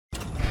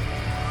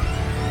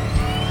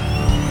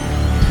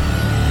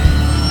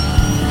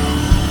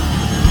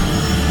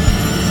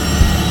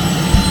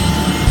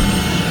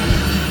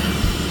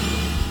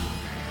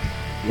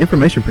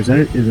information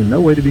presented is in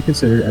no way to be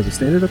considered as a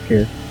standard of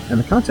care, and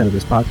the content of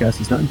this podcast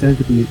is not intended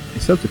to be a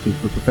substitute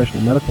for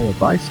professional medical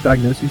advice,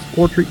 diagnosis,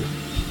 or treatment.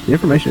 The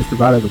information is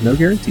provided with no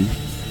guarantee.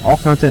 All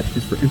content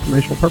is for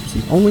informational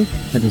purposes only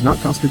and does not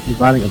constitute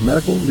providing of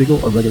medical, legal,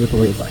 or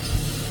regulatory advice.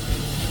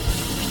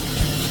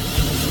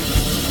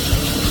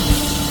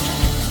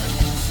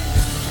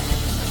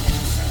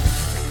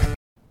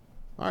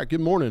 All right,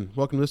 good morning.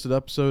 Welcome to this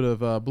episode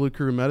of Blue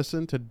Crew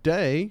Medicine.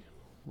 Today,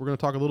 we're going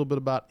to talk a little bit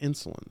about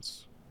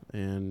insulins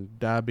and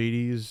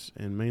diabetes,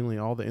 and mainly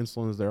all the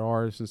insulins there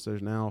are, since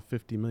there's now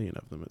 50 million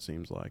of them, it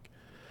seems like.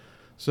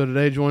 So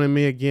today, joining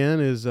me again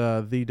is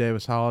the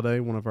Davis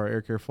Holliday, one of our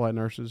air care flight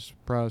nurses,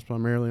 prized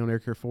primarily on Air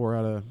Care 4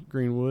 out of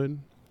Greenwood.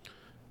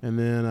 And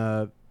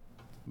then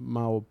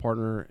my old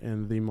partner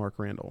and the Mark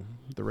Randall,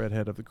 the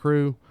redhead of the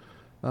crew.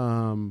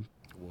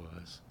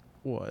 Was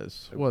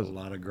a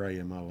lot of gray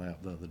in my lap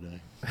the other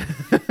day.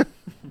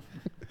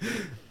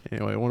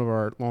 Anyway, one of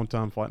our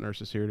longtime flight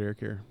nurses here at Air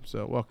Care.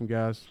 So welcome,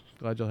 guys.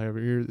 Glad y'all have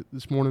you here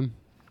this morning.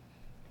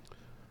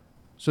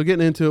 So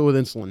getting into it with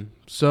insulin.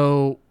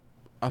 So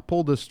I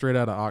pulled this straight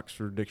out of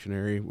Oxford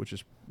Dictionary, which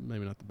is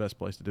maybe not the best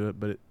place to do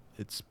it, but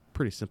it's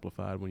pretty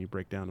simplified when you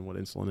break down what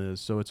insulin is.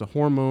 So it's a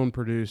hormone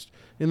produced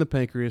in the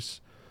pancreas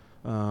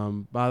by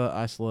the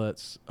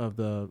isolates of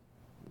the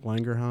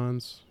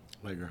Langerhans.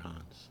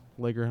 Langerhans.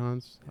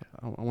 Yeah.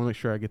 I want to make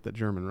sure I get that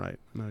German right.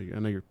 I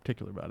know you're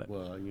particular about it.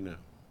 Well, you know.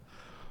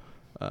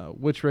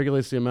 Which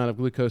regulates the amount of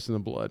glucose in the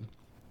blood.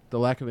 The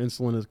lack of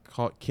insulin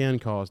can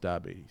cause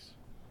diabetes.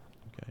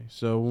 Okay,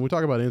 so when we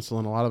talk about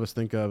insulin, a lot of us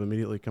think of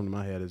immediately come to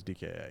my head as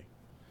DKA.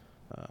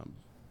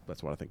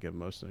 That's what I think of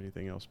most of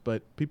anything else.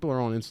 But people are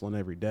on insulin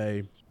every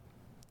day.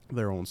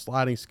 They're on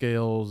sliding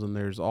scales, and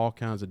there's all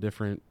kinds of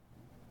different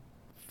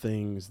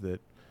things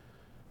that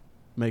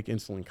make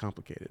insulin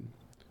complicated.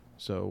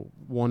 So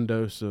one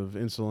dose of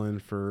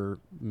insulin for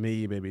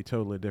me may be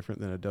totally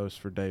different than a dose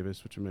for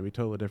Davis, which may be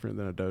totally different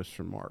than a dose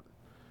for Mark.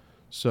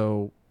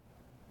 So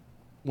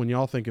when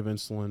y'all think of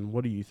insulin,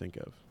 what do you think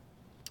of?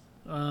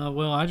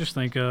 Well, I just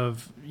think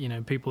of,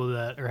 people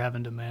that are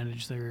having to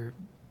manage their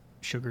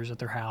sugars at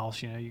their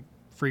house,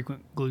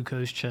 frequent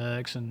glucose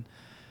checks and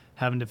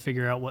having to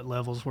figure out what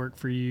levels work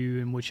for you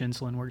and which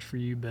insulin works for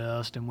you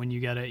best and when you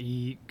got to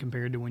eat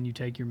compared to when you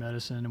take your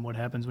medicine and what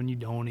happens when you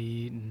don't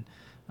eat. And,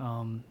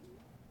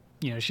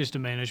 it's just a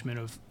management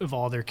of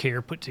all their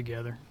care put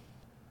together.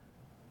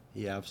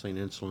 Yeah, I've seen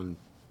insulin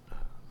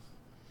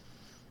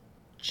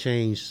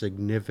change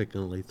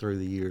significantly through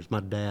the years.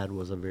 My dad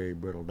was a very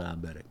brittle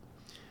diabetic,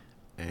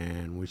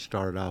 and we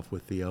started off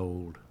with the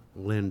old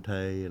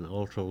Lente and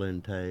Ultra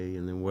Lente,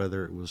 and then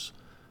whether it was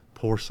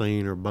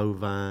porcine or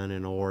bovine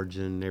in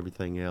origin and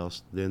everything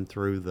else, then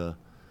through the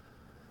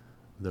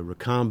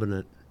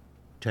recombinant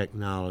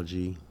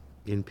technology,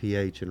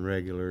 NPH and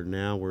regular.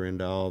 Now we're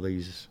into all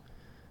these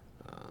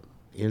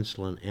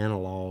insulin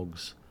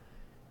analogs.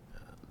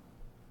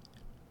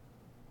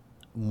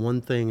 One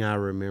thing I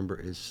remember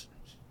is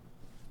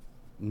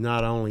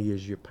not only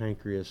is your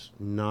pancreas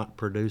not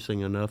producing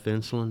enough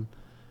insulin,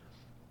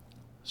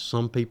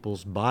 some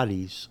people's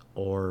bodies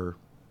are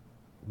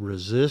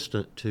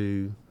resistant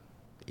to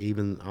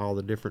even all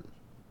the different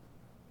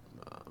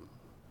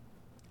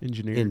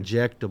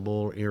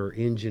injectable or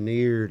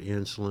engineered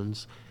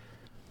insulins.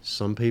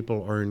 Some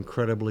people are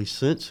incredibly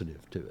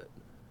sensitive to it.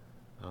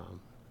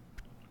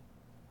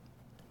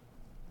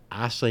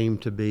 I seem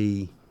to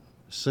be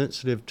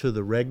sensitive to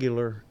the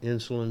regular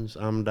insulins.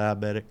 I'm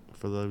diabetic,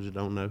 for those who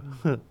don't know.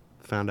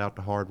 Found out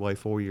the hard way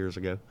 4 years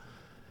ago.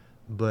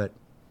 But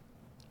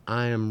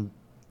I am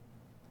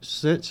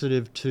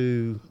sensitive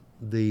to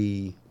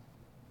the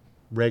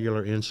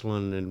regular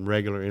insulin and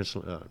regular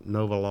insulin,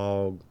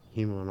 Novolog,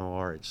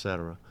 Humalog,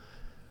 etc.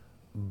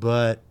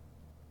 But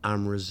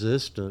I'm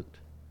resistant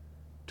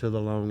to the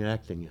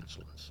long-acting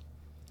insulins.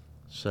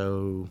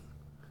 So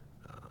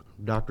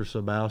Dr.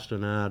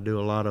 Sebastian and I do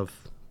a lot of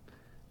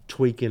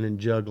tweaking and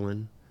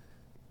juggling,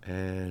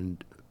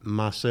 and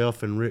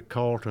myself and Rick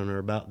Carlton are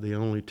about the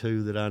only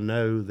two that I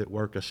know that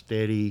work a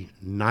steady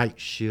night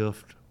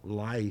shift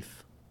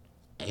life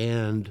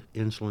and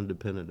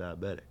insulin-dependent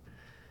diabetic,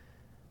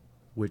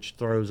 which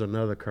throws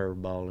another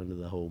curveball into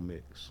the whole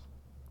mix.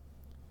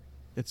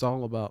 It's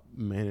all about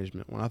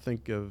management. When I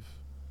think of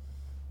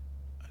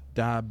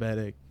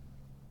diabetic,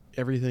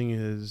 everything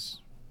is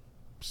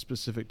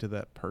specific to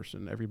that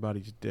person.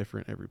 Everybody's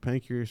different. Every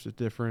pancreas is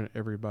different.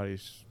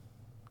 Everybody's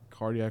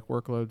cardiac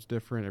workload's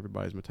different.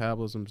 Everybody's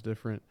metabolism's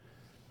different.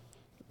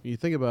 You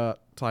think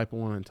about type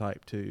 1 and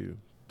type 2.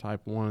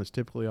 Type 1 is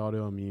typically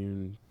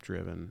autoimmune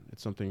driven.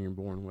 It's something you're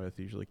born with.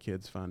 Usually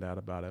kids find out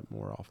about it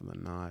more often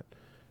than not.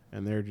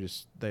 And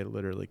they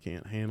literally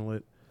can't handle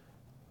it.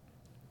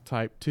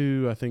 Type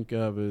 2 I think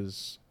of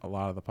as a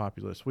lot of the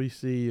populace we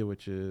see,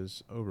 which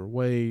is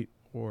overweight,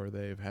 or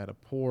they've had a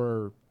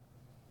poor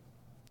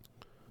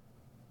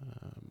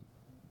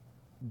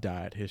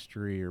diet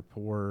history or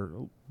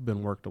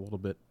been worked a little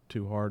bit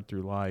too hard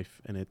through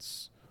life, and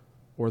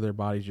or their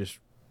bodies just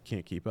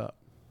can't keep up.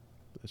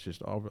 It's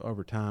just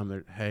over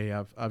time.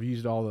 I've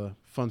used all the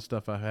fun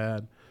stuff I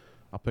had.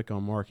 I'll pick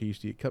on Mark. He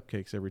used to eat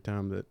cupcakes every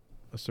time that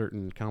a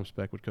certain comp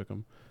spec would cook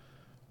them.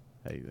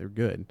 Hey, they're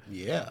good.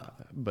 Yeah.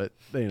 But,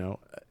 you know,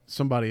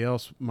 somebody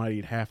else might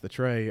eat half the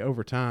tray.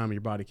 Over time,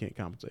 your body can't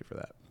compensate for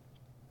that.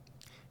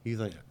 You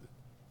think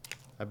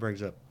that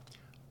brings up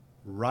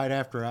right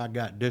after I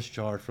got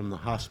discharged from the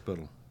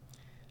hospital,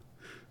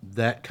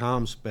 that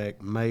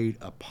ComSpec made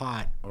a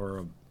pot or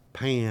a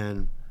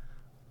pan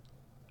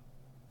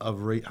of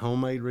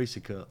homemade Reese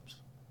cups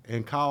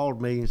and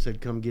called me and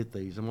said, come get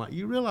these. I'm like,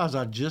 you realize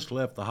I just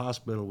left the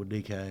hospital with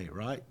DKA,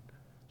 right?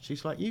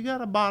 She's like, you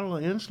got a bottle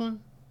of insulin?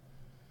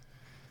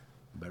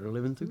 Better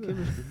living through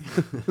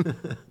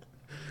chemistry.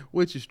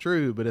 Which is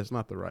true, but it's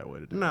not the right way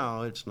to do it.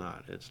 No, it's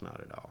not. It's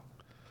not at all.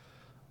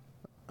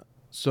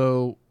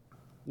 So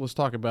let's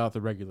talk about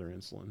the regular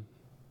insulin,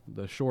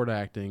 the short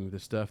acting, the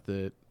stuff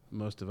that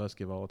most of us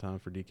give all the time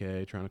for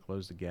DKA, trying to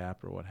close the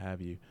gap or what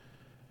have you.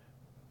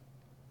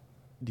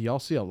 Do y'all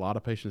see a lot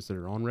of patients that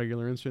are on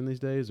regular insulin these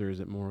days, or is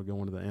it more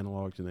going to the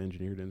analogs and the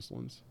engineered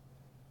insulins?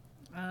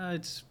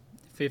 It's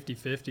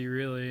 50-50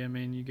 really. I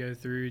mean, you go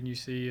through and you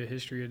see a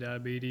history of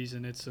diabetes,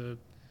 and it's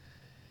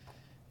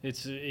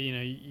you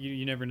know,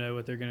 you never know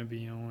what they're going to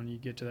be on. You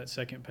get to that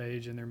second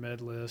page in their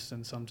med list,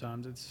 and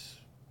sometimes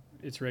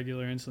it's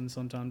regular insulin,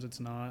 sometimes it's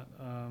not.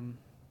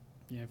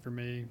 You know, for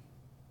me,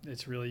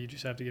 it's really, you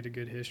just have to get a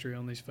good history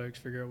on these folks,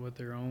 figure out what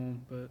they're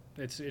on. But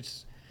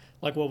it's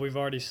like what we've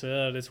already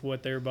said, it's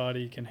what their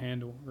body can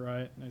handle,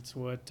 right? It's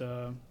what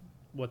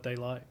they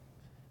like,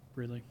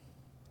 really.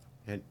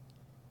 And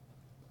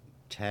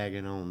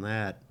tagging on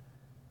that,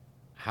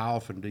 how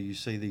often do you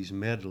see these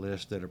med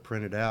lists that are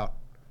printed out?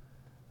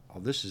 Oh,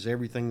 this is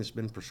everything that's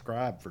been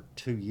prescribed for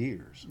 2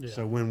 years. Yeah.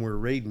 So when we're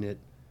reading it,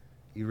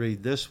 you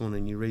read this one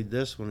and you read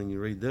this one and you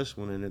read this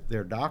one, and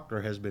their doctor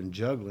has been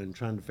juggling,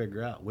 trying to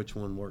figure out which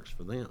one works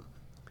for them.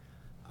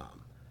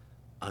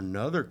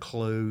 Another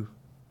clue,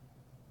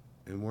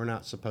 and we're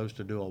not supposed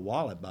to do a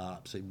wallet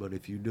biopsy, but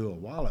if you do a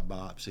wallet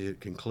biopsy,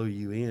 it can clue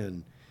you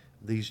in.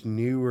 These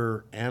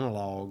newer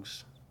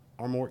analogs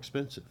are more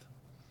expensive.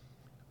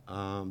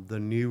 The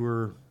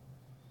newer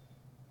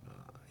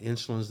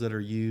insulins that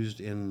are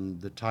used in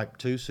the type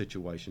 2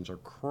 situations are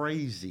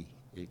crazy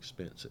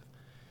expensive.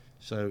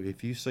 So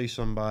if you see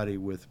somebody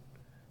with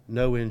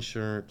no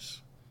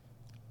insurance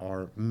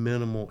or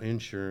minimal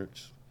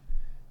insurance,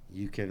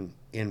 you can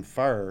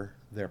infer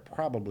they're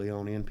probably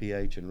on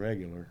NPH and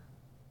regular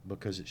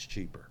because it's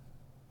cheaper.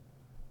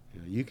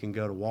 You know, you can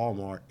go to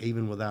Walmart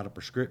even without a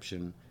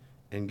prescription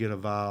and get a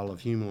vial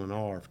of Humulin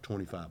R for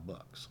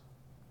 $25.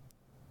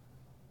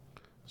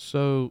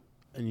 So,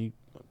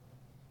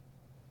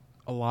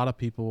 a lot of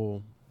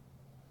people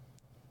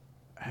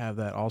have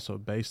that also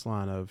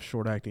baseline of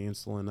short-acting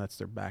insulin. That's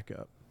their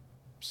backup.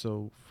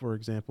 So, for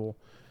example,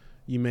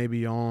 you may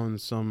be on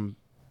some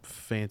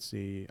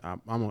fancy, I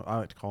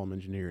like to call them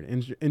engineered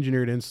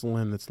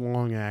insulin that's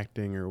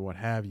long-acting or what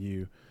have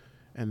you,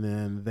 and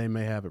then they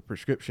may have a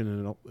prescription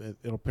and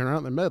it'll print out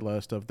in their med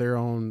list of their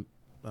own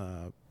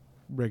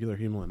regular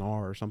Humulin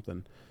R or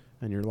something.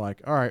 And you're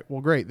like, all right,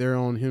 well, great. They're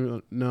on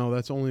Humulin. No,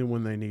 that's only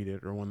when they need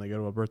it or when they go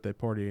to a birthday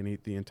party and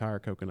eat the entire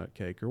coconut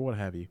cake or what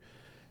have you.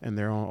 And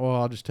they're on, oh,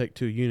 I'll just take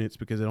 2 units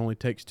because it only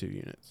takes 2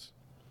 units.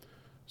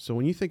 So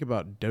when you think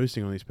about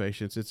dosing on these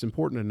patients, it's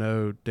important to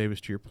know,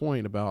 Davis, to your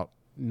point about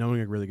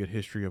knowing a really good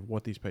history of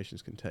what these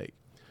patients can take.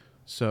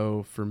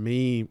 So for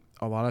me,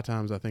 a lot of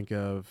times I think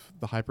of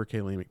the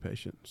hyperkalemic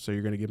patient. So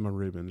you're going to give them a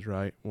Rubens,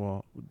 right?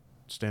 Well,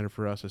 standard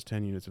for us is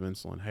 10 units of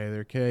insulin. Hey,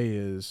 their K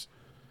is,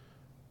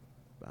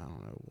 I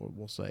don't know,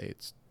 we'll say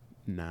it's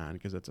 9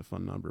 because that's a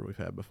fun number we've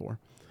had before.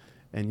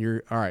 And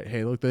you're, all right,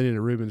 hey, look, they need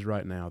a Rubens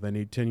right now. They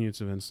need 10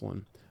 units of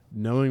insulin.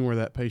 Knowing where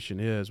that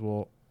patient is,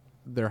 well,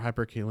 they're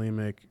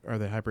hyperkalemic. Are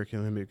they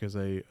hyperkalemic because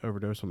they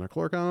overdose on their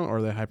chloroquine, or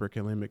are they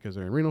hyperkalemic because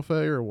they're in renal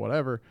failure or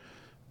whatever?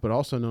 But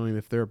also knowing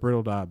if they're a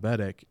brittle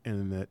diabetic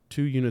and that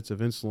 2 units of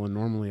insulin,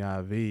 normally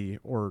IV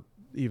or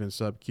even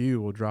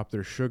sub-Q, will drop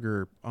their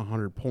sugar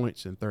 100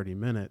 points in 30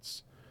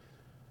 minutes.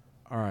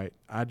 All right,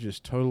 I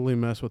just totally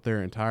mess with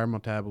their entire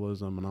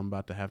metabolism, and I'm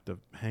about to have to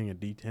hang a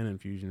D10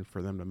 infusion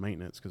for them to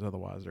maintenance because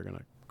otherwise they're going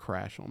to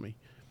crash on me.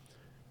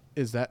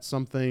 Is that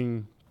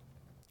something...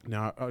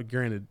 Now,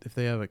 granted, if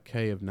they have a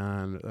K of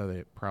 9, are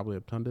they probably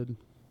obtunded?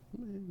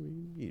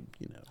 You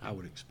know, I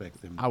would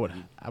expect them. I would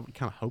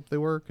kind of hope they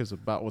were because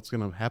about what's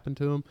going to happen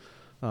to them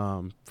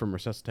from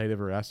resuscitative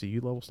or ICU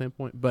level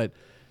standpoint. But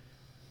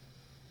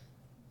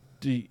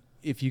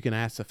if you can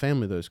ask the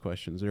family those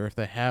questions, or if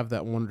they have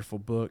that wonderful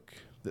book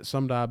that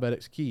some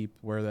diabetics keep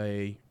where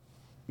they,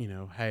 you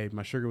know, hey,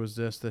 my sugar was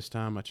this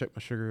time, I check my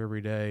sugar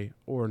every day,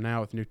 or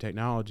now with new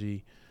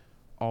technology,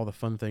 all the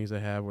fun things they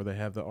have where they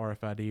have the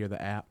RFID or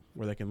the app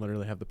where they can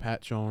literally have the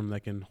patch on,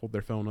 they can hold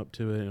their phone up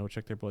to it and it'll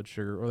check their blood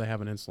sugar, or they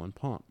have an insulin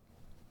pump.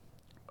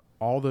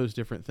 All those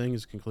different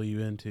things can clue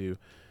you into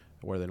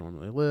where they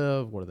normally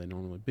live, what do they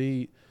normally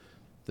beat.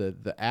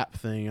 The app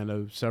thing, I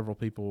know several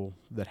people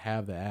that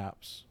have the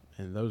apps,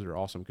 and those are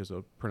awesome because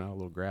they'll print out a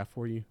little graph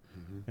for you,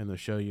 and they'll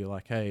show you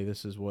like, hey,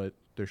 this is what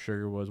their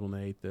sugar was when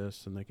they ate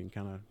this, and they can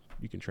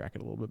you can track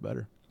it a little bit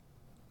better.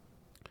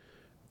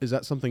 Is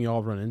that something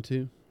y'all have run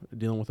into,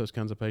 dealing with those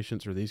kinds of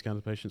patients or these kinds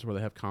of patients where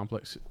they have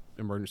complex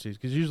emergencies?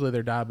 Because usually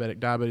they're diabetic.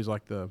 Diabetes is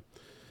like the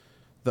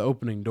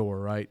opening door,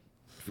 right?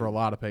 For a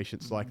lot of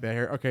patients, like they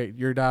hear, okay,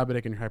 you're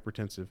diabetic and you're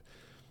hypertensive.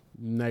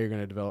 Now you're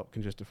going to develop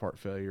congestive heart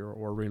failure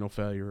or renal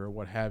failure or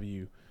what have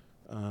you.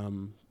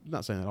 I'm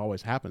not saying that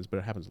always happens, but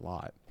it happens a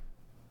lot.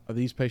 Are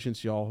these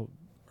patients y'all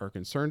are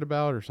concerned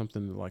about, or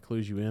something that like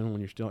clues you in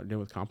when you're still dealing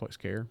with complex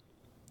care?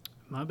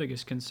 My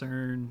biggest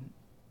concern,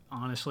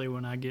 honestly,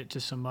 when I get to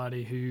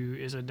somebody who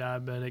is a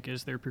diabetic,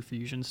 is their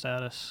perfusion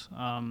status.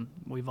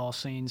 We've all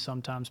seen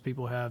sometimes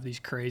people have these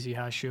crazy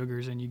high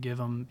sugars, and you give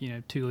them,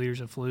 2 liters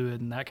of fluid,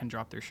 and that can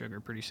drop their sugar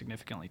pretty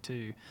significantly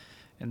too.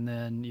 And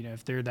then,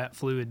 if they're that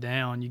fluid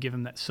down, you give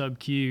them that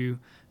sub-Q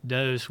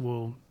dose,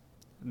 well,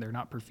 they're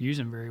not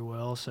perfusing very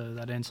well, so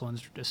that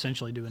insulin's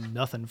essentially doing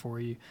nothing for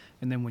you.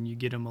 And then when you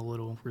get them a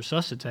little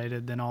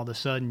resuscitated, then all of a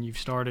sudden you've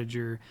started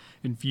your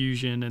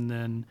infusion, and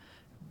then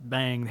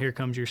bang, here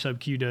comes your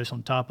sub-Q dose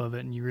on top of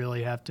it, and you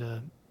really have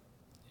to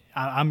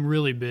I'm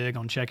really big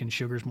on checking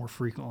sugars more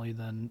frequently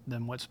than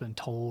what's been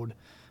told,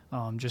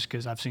 just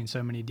because I've seen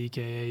so many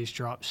DKAs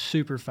drop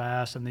super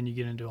fast, and then you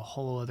get into a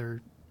whole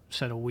other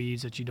set of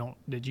weeds that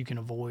you can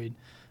avoid.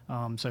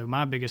 So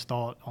my biggest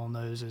thought on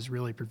those is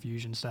really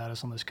perfusion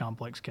status on those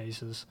complex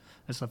cases.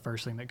 That's the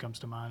first thing that comes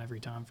to mind every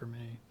time for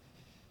me.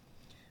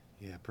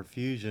 Yeah,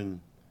 perfusion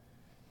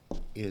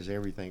is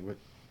everything. But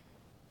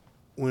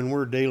when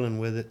we're dealing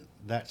with it,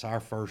 that's our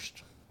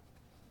first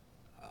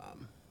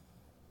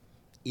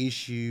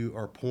issue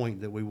or point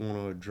that we want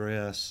to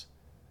address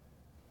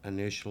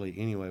initially.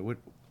 Anyway,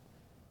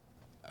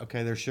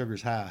 okay, their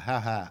sugar's high. How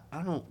high?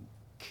 I don't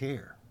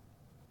care.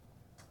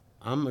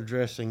 I'm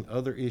addressing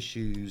other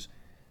issues.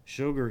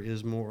 Sugar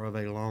is more of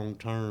a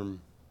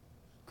long-term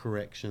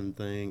correction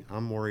thing.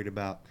 I'm worried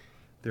about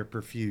their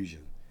perfusion.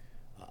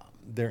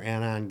 Their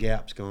anion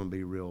gap's going to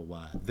be real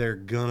wide. They're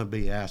going to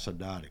be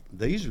acidotic.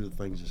 These are the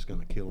things that's going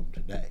to kill them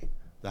today.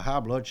 The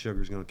high blood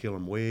sugar is going to kill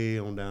them way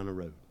on down the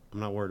road. I'm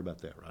not worried about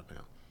that right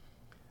now.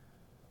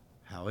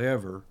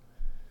 However,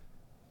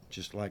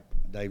 just like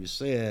David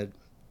said,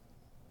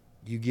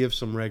 you give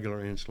some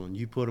regular insulin.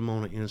 You put them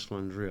on an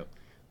insulin drip.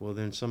 Well,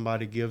 then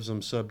somebody gives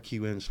them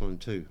sub-Q insulin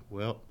too.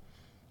 Well,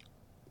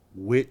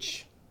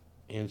 which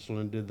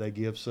insulin did they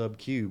give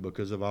sub-Q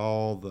because of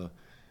all the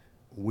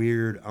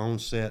weird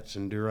onsets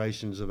and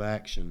durations of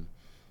action?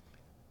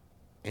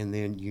 And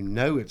then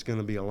it's going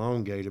to be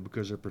elongated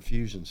because their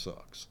perfusion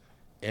sucks.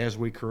 As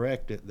we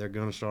correct it, they're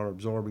going to start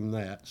absorbing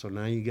that. So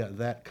now you got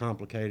that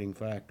complicating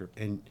factor.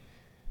 And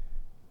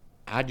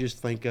I just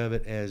think of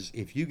it as,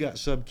 if you got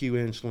sub-Q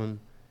insulin,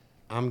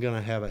 I'm going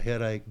to have a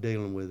headache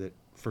dealing with it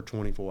for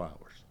 24 hours.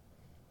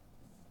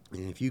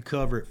 And if you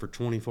cover it for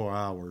 24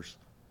 hours,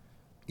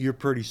 you're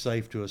pretty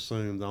safe to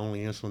assume the only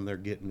insulin they're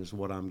getting is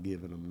what I'm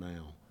giving them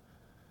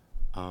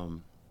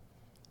now.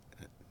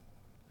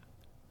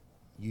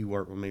 You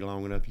work with me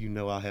long enough,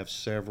 I have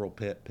several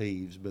pet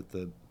peeves, but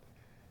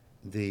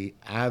the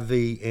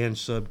IV and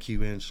sub-Q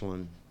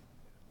insulin,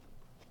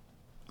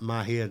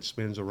 my head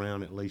spins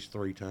around at least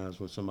 3 times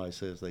when somebody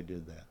says they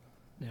did that.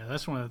 Yeah,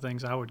 that's one of the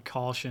things I would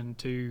caution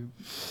to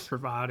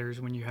providers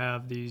when you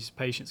have these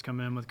patients come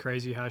in with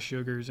crazy high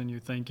sugars and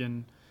you're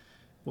thinking,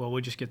 well,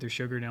 we'll just get their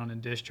sugar down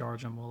and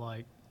discharge them. Well,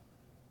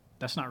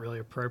 that's not really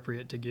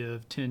appropriate to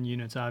give 10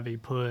 units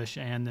IV push.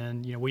 And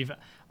then,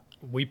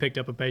 we picked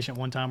up a patient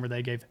one time where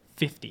they gave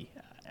 50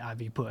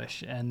 IV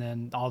push, and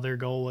then all their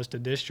goal was to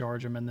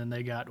discharge them, and then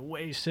they got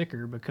way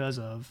sicker because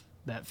of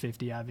that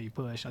 50 IV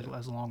push,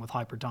 as along with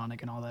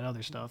hypertonic and all that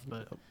other stuff.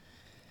 But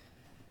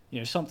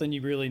something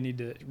you really need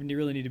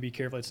to be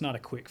careful. It's not a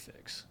quick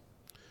fix.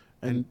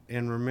 And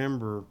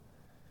remember,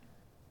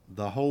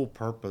 the whole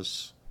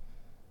purpose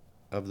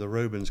of the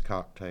Rubens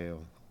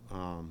cocktail,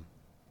 I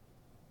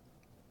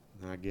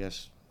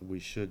guess we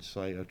should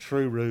say a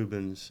true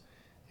Rubens,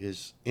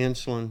 is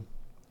insulin,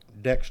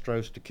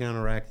 dextrose to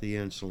counteract the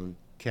insulin,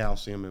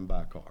 calcium, and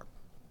bicarb.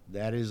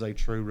 That is a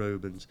true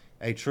Rubens.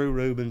 A true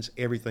Rubens,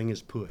 everything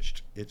is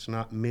pushed. It's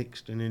not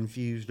mixed and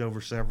infused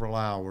over several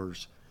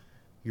hours.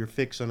 You're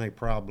fixing a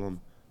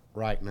problem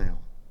right now,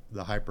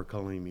 the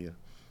hyperkalemia.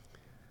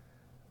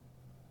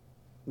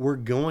 We're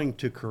going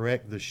to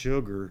correct the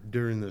sugar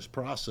during this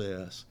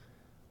process,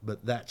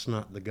 but that's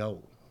not the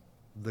goal.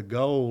 The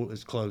goal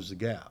is close the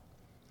gap.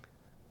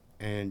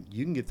 And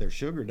you can get their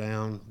sugar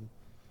down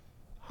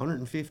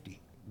 150.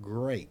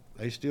 Great.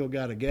 They still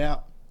got a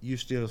gap. You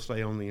still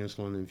stay on the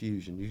insulin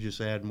infusion. You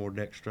just add more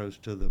dextrose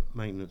to the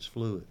maintenance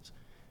fluids.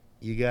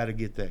 You got to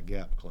get that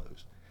gap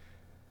closed.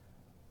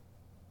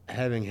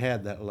 Having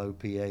had that low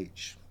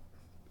pH,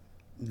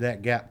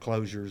 that gap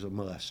closure is a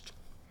must.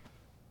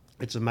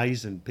 It's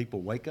amazing.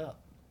 People wake up.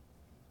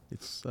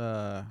 It's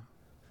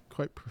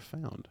quite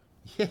profound.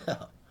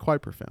 Yeah.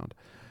 Quite profound.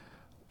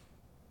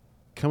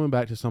 Coming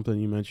back to something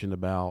you mentioned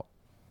about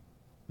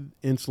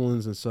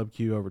insulins and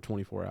sub-Q over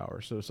 24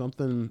 hours. So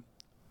something,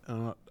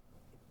 I'm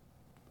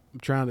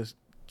trying to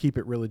keep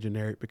it really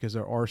generic because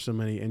there are so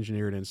many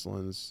engineered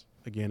insulins.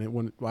 Again,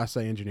 when I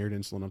say engineered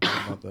insulin, I'm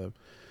talking about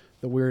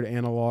weird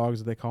analogs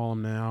that they call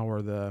them now,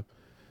 or the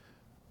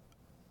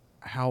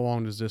how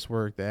long does this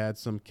work? They add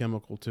some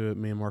chemical to it.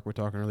 Me and Mark were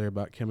talking earlier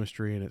about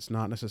chemistry, and it's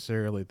not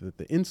necessarily that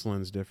the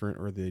insulin's different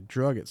or the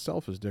drug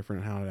itself is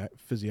different, how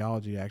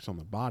physiology acts on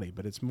the body,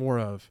 but it's more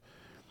of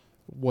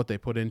what they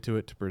put into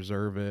it to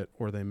preserve it,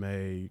 or they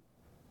may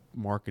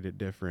market it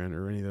different,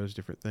 or any of those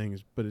different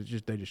things. But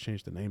they just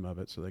changed the name of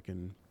it so they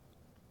can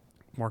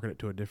market it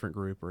to a different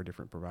group or a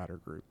different provider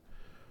group.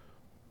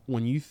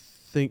 When you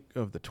think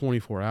of the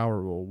 24-hour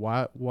rule,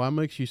 why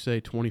makes you say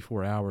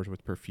 24 hours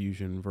with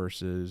perfusion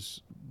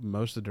versus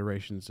most of the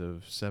durations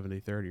of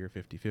 70-30 or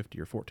 50-50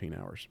 or 14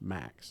 hours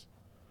max?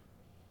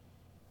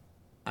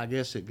 I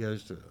guess it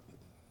goes to,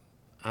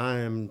 I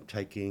am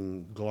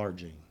taking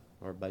Glargine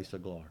or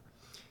Basaglar,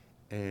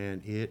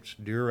 and its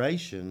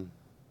duration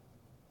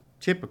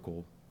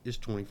typical is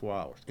 24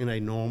 hours in a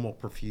normal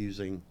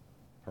perfusing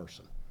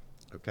person.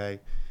 Okay?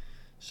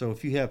 So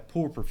if you have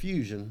poor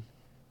perfusion,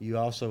 you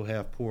also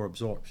have poor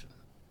absorption.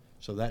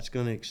 So that's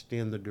going to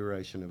extend the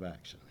duration of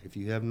action. If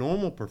you have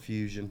normal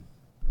perfusion,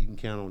 you can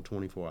count on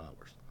 24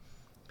 hours.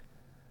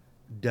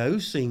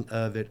 Dosing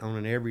of it on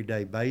an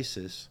everyday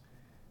basis,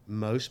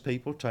 most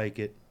people take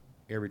it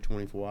every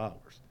 24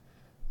 hours.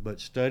 But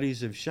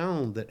studies have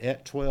shown that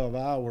at 12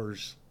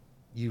 hours,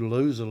 you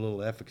lose a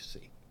little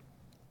efficacy.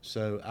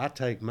 So I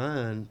take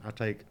a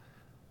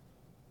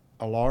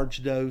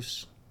large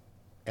dose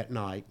at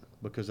night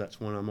because that's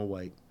when I'm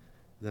awake.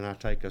 Then I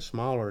take a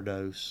smaller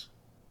dose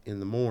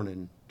in the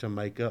morning to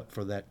make up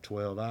for that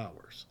 12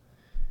 hours.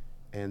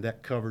 And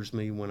that covers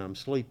me when I'm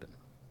sleeping.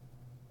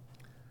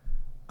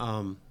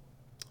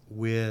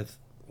 With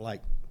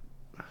like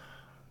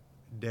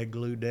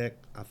Degludec,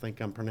 I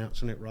think I'm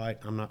pronouncing it right,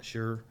 I'm not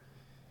sure.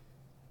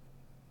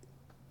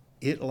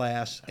 It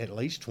lasts at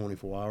least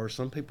 24 hours.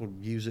 Some people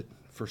use it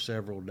for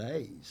several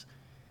days.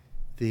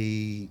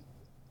 The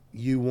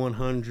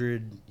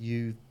U100,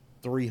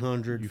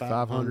 U300,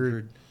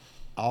 U500,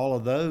 all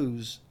of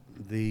those,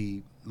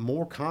 the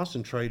more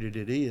concentrated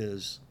it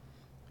is,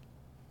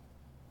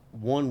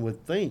 one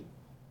would think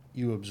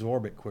you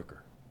absorb it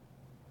quicker,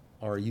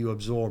 or you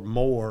absorb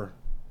more.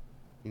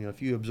 You know,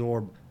 if you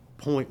absorb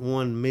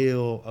 0.1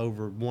 mil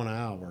over 1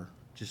 hour,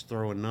 just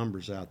throwing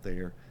numbers out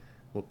there,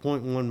 well,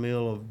 0.1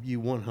 mil of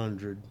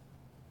U100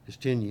 is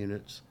 10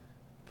 units,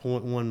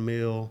 0.1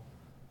 mil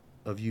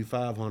of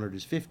U500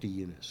 is 50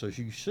 units, so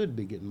you should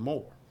be getting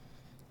more.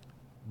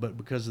 But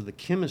because of the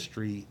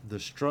chemistry, the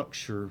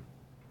structure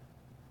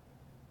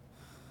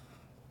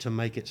to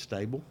make it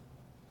stable,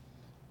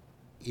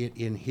 it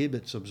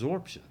inhibits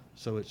absorption.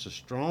 So it's a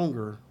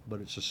stronger,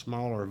 but it's a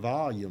smaller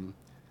volume,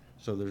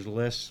 so there's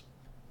less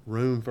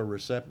room for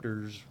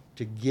receptors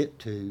to get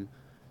to,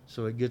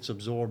 so it gets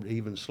absorbed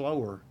even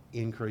slower,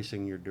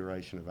 increasing your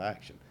duration of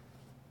action.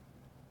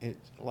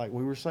 It's like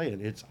we were saying,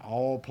 it's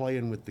all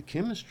playing with the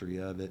chemistry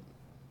of it,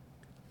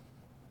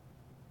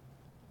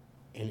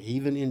 and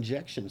even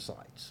injection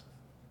sites.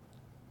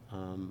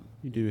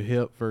 You do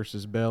hip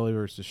versus belly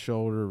versus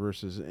shoulder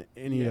versus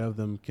any of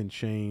them can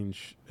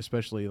change,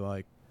 especially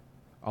like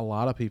a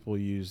lot of people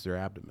use their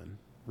abdomen.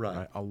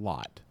 Right. A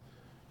lot.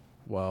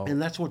 Well,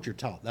 and that's what you're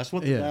taught. That's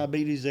what the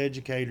diabetes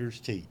educators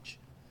teach.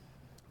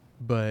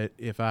 But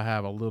if I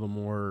have a little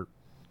more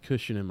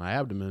cushion in my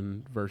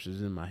abdomen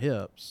versus in my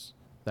hips,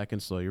 that can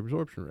slow your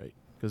absorption rate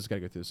because it's got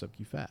to go through the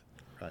sub-Q fat.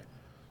 Right.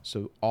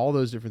 So all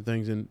those different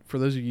things. And for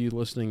those of you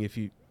listening,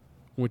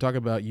 when we talk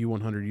about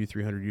U100,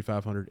 U300,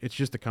 U500, it's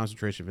just the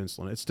concentration of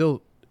insulin. It's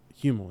still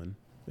Humulin.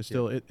 It's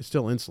still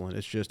insulin.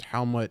 It's just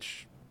how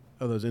much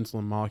of those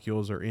insulin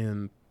molecules are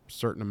in a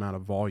certain amount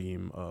of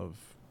volume of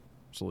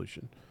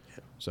solution.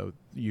 Yeah. So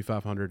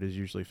U500 is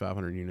usually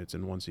 500 units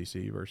in 1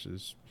 cc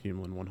versus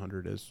Humulin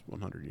 100 is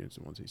 100 units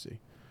in 1 cc.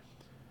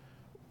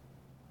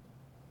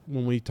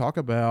 When we talk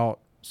about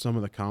some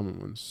of the common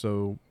ones,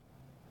 so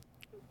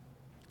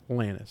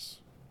Lantus,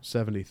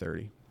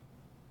 70-30.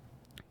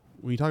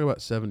 When you talk about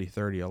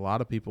 70-30, a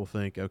lot of people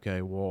think,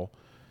 okay, well,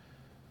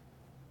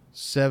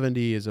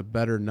 70 is a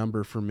better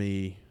number for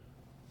me.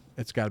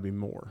 It's got to be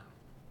more.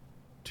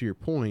 To your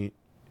point,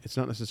 it's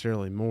not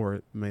necessarily more.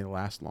 It may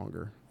last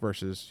longer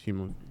versus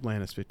Human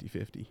Lantus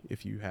 50-50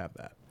 if you have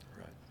that.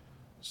 Right.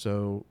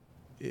 So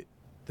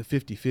the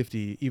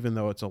 50-50, even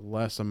though it's a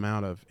less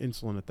amount of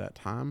insulin at that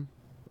time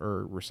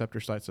or receptor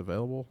sites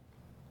available,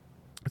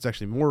 it's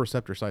actually more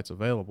receptor sites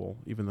available,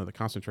 even though the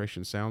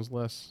concentration sounds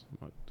less.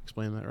 Am I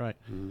explaining that right?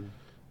 Mm-hmm.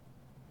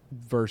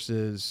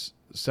 Versus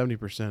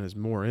 70% is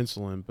more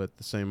insulin, but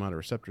the same amount of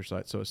receptor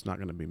sites, so it's not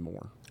going to be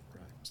more.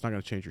 Right. It's not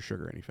going to change your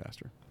sugar any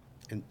faster.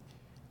 And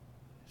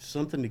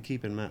something to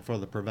keep in mind for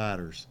the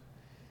providers,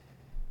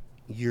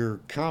 your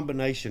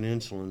combination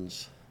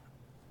insulins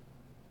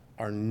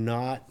are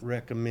not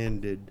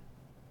recommended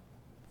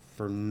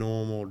for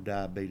normal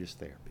diabetes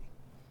therapy.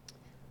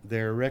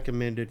 They're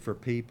recommended for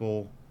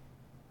people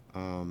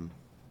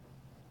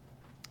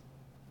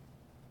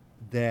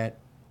that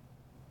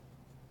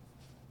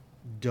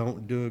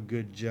don't do a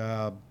good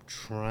job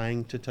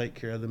trying to take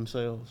care of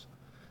themselves.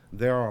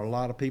 There are a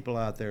lot of people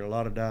out there, a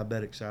lot of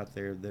diabetics out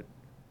there that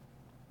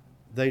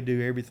They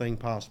do everything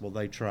possible.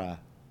 They try.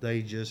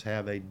 They just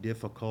have a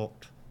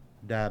difficult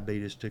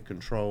diabetes to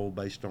control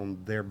based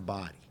on their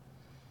body.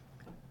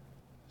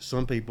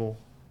 Some people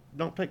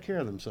don't take care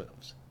of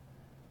themselves.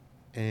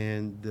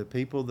 And the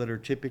people that are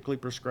typically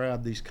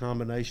prescribed these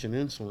combination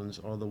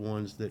insulins are the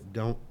ones that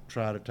don't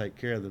try to take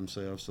care of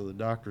themselves. So the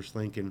doctor's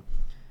thinking,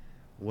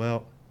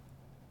 well,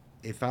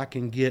 if I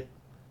can get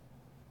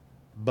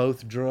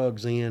both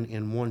drugs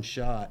in one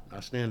shot, I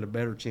stand a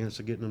better chance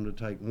of getting them to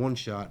take one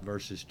shot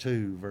versus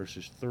two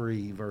versus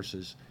three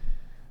versus,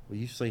 well,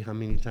 you see how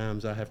many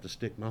times I have to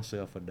stick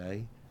myself a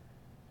day.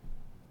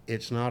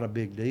 It's not a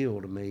big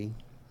deal to me.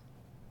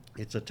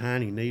 It's a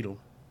tiny needle.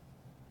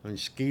 I mean,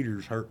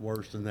 skeeters hurt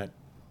worse than that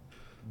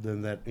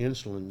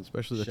insulin.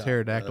 Especially the shot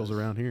pterodactyls does.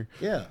 around here.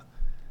 Yeah.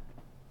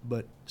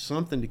 But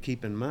something to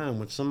keep in mind,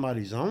 when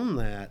somebody's on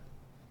that,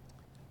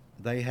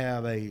 they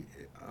have I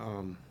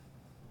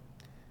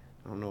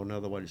don't know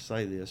another way to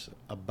say this,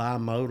 a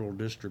bimodal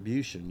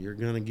distribution. You're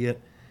going to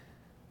get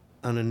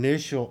an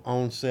initial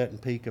onset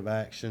and peak of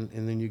action,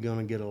 and then you're going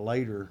to get a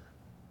later,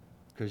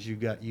 because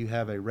you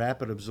have a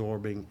rapid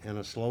absorbing and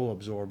a slow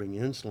absorbing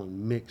insulin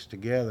mixed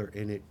together,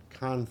 and it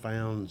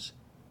confounds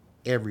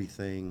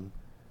everything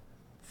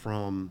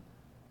from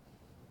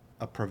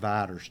a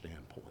provider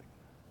standpoint.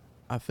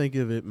 I think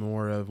of it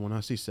more of when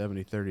I see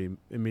 70-30,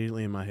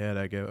 immediately in my head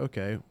I go,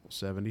 okay,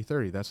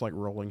 70-30, that's like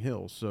rolling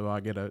hills. So I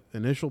get an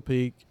initial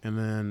peak, and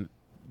then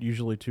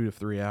usually 2 to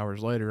 3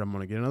 hours later I'm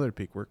going to get another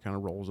peak where it kind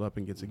of rolls up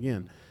and gets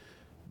again.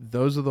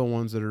 Those are the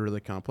ones that are really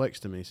complex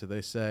to me. So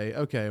they say,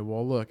 okay,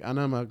 well, look, I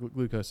know my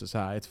glucose is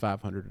high. It's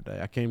 500 a day.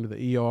 I came to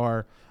the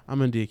ER.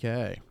 I'm in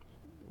DKA.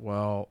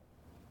 Well,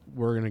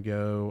 we're going to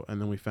go,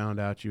 and then we found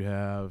out you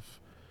have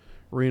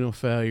renal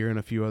failure and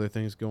a few other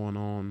things going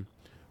on.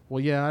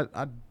 Well, yeah,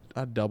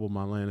 I doubled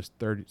my Lantus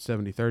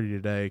 70-30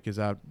 today because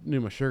I knew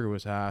my sugar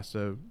was high.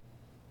 So,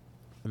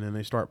 and then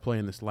they start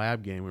playing this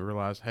lab game. We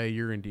realize, hey,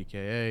 you're in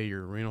DKA,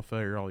 you're renal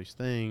failure, all these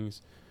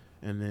things.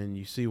 And then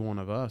you see one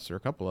of us or a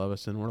couple of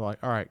us, and we're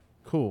like, all right,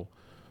 cool.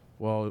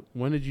 Well,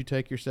 when did you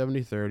take your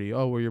 70-30?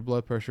 Oh, well, your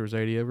blood pressure was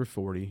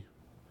 80/40.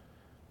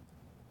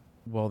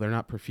 Well, they're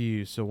not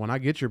perfused. So when I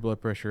get your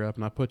blood pressure up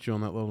and I put you on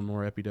that little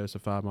norepi dose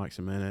of 5 mics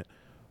a minute,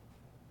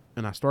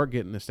 and I start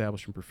getting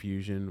established in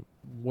perfusion,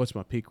 what's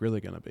my peak really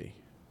going to be?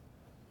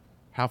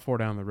 How far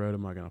down the road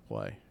am I going to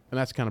play? And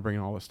that's kind of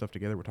bringing all this stuff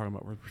together. We're talking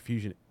about with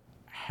perfusion.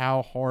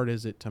 How hard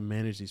is it to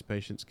manage these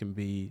patients can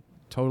be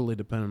totally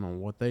dependent on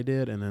what they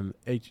did and then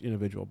each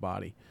individual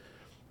body.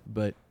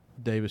 But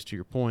Davis, to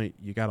your point,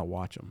 you got to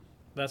watch them.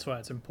 That's why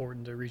it's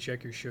important to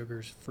recheck your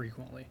sugars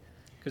frequently.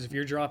 Because if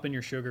you're dropping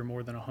your sugar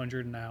more than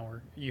 100 an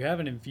hour, you have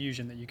an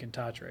infusion that you can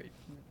titrate.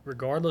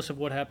 Regardless of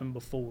what happened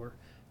before,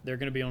 they're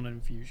going to be on an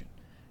infusion.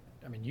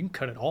 I mean, you can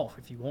cut it off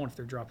if you want, if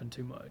they're dropping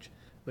too much.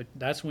 But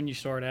that's when you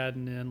start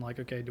adding in, like,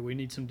 okay, do we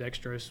need some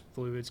dextrose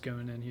fluids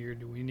going in here?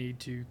 Do we need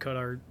to cut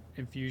our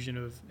infusion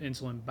of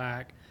insulin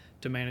back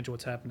to manage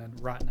what's happening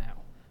right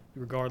now?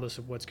 Regardless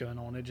of what's going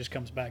on, it just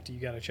comes back to you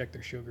got to check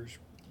their sugars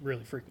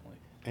really frequently.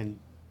 And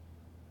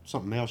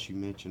something else you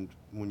mentioned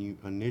when you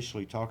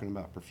initially talking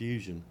about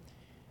perfusion,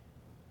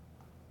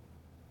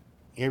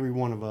 every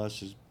one of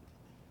us is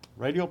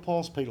radial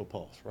pulse, pedal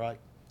pulse, right?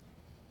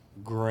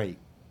 Great.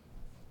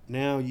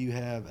 Now you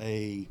have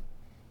a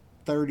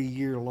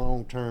 30-year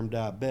long-term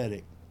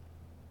diabetic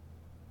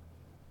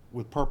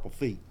with purple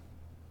feet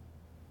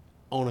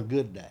on a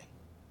good day.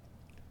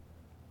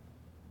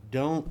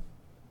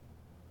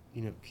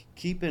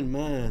 Keep in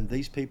mind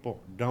these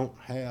people don't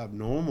have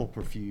normal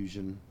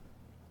perfusion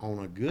on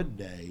a good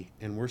day,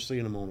 and we're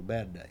seeing them on a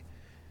bad day.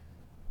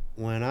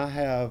 When I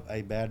have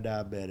a bad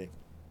diabetic,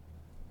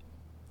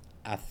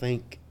 I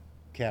think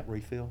cap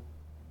refill,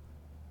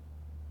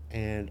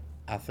 and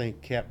I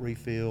think cap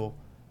refill,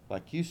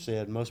 like you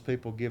said, most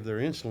people give their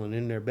insulin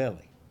in their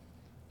belly.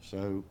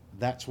 So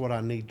that's what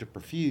I need to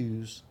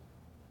perfuse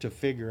to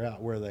figure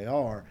out where they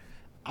are.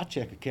 I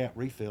check a cap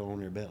refill on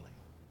their belly.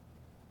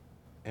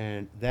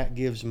 And that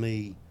gives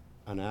me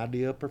an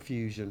idea of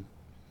perfusion,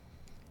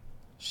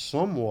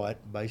 somewhat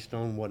based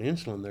on what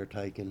insulin they're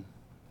taking,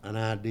 an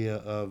idea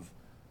of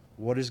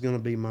what is going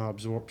to be my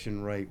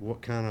absorption rate,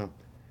 what kind of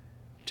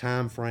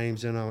time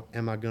frames am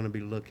I going to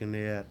be looking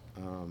at,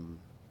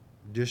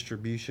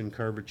 distribution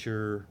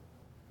curvature.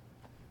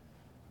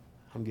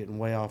 I'm getting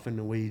way off in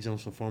the weeds on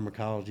some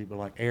pharmacology, but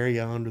like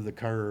area under the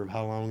curve,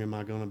 how long am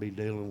I going to be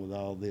dealing with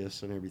all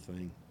this and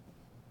everything?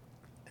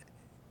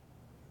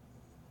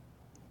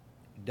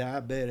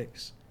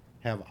 Diabetics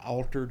have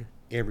altered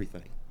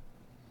everything.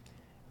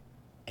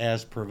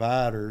 As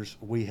providers,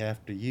 we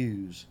have to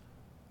use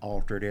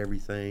altered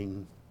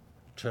everything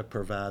to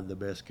provide the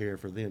best care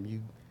for them.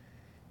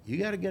 You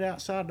got to get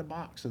outside the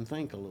box and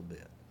think a little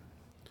bit.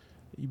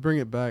 You bring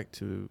it back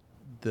to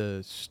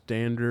the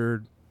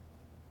standard,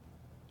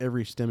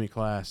 every STEMI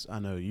class I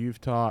know you've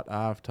taught,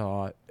 I've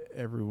taught,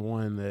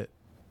 everyone that,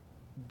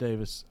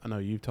 Davis, I know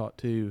you've taught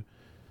too.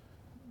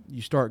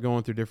 You start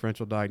going through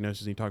differential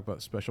diagnosis and you talk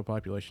about special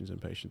populations in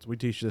patients. We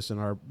teach this in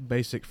our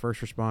basic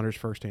first responders,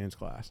 first hands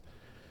class.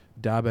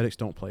 Diabetics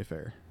don't play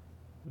fair.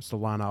 It's the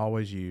line I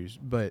always use,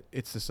 but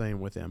it's the same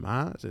with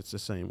MIs. It's the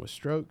same with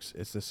strokes.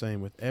 It's the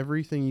same with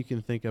everything you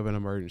can think of in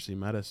emergency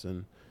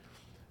medicine.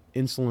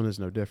 Insulin is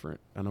no different.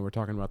 I know we're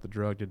talking about the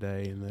drug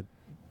today and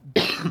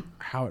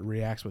how it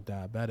reacts with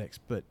diabetics,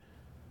 but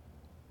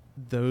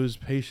those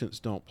patients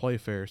don't play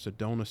fair, so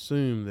don't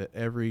assume that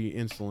every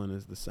insulin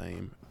is the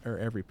same or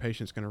every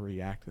patient's going to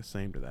react the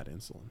same to that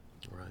insulin.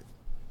 Right.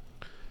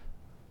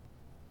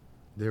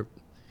 There.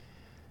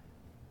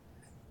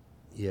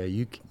 Yeah,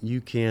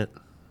 you can't.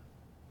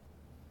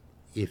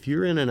 If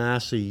you're in an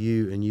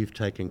ICU and you've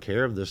taken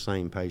care of the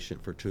same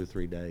patient for 2 or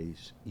 3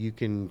 days, you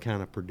can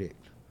kind of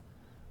predict.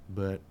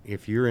 But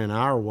if you're in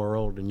our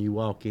world and you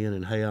walk in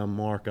and, hey, I'm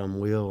Mark, I'm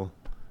Will,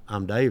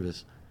 I'm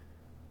Davis,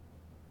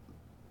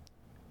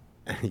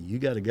 you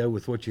got to go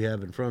with what you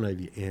have in front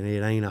of you, and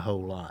it ain't a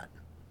whole lot.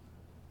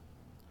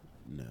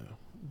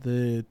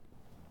 No.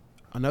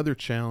 Another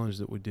challenge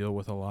that we deal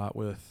with a lot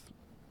with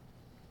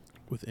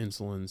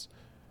insulins,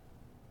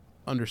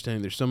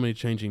 understanding there's so many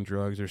changing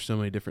drugs, there's so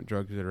many different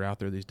drugs that are out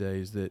there these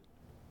days, that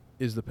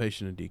is the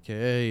patient a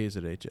DKA, is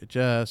it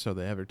HHS, have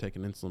they ever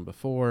taken insulin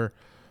before?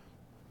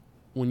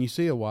 When you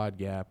see a wide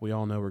gap, we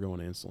all know we're going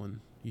to insulin.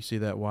 You see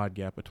that wide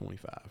gap of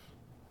 25.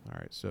 All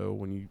right, so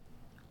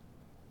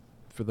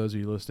for those of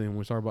you listening, when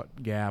we talk about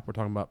gap, we're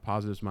talking about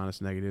positives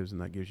minus negatives,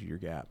 and that gives you your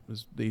gap.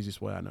 It's the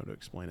easiest way I know to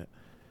explain it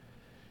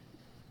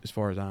as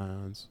far as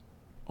ions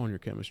on your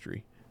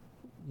chemistry.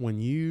 When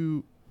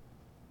you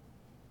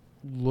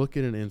look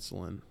at an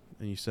insulin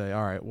and you say,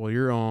 all right, well,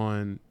 you're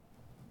on,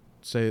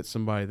 say it's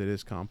somebody that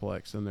is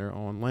complex, and they're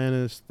on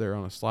Lantus, they're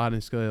on a sliding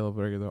scale of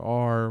regular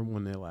R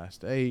when they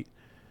last ate,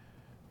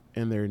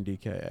 and they're in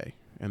DKA,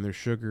 and their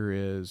sugar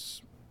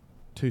is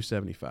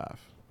 275.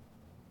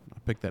 I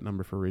picked that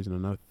number for a reason,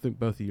 and I think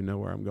both of you know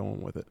where I'm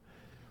going with it.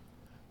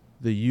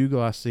 The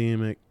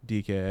euglycemic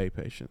DKA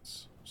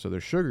patients, so their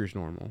sugar's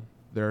normal.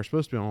 They're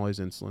supposed to be on all these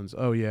insulins.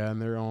 Oh, yeah,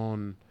 and they're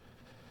on,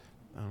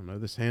 I don't know,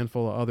 this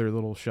handful of other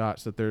little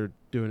shots that they're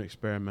doing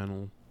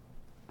experimental.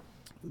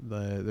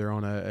 They're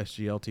on a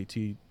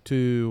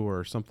SGLT2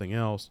 or something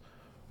else.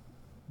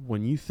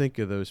 When you think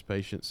of those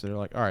patients, they're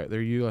like, all right,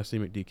 they're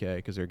euglycemic DKA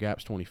because their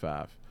gap's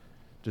 25.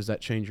 Does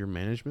that change your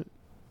management?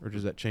 Or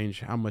does that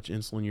change how much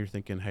insulin you're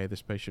thinking, hey,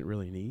 this patient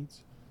really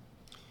needs?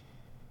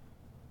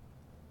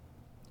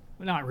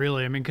 Not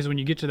really. I mean, because when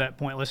you get to that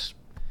point,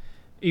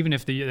 even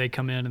if they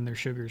come in and their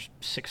sugar's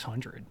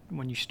 600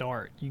 when you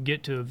start, you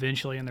get to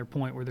eventually in their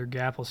point where their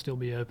gap will still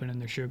be open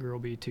and their sugar will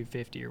be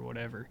 250 or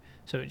whatever.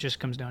 So it just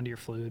comes down to your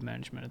fluid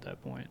management at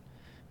that point.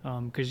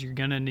 Because you're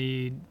going to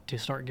need to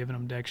start giving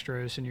them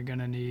dextrose, and you're going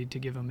to need to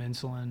give them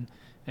insulin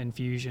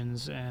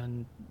infusions,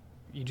 and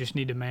you just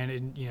need to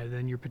manage,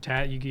 then you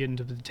get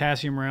into the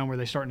potassium realm where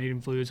they start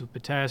needing fluids with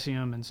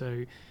potassium, and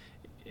so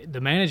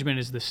the management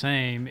is the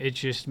same. It's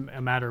just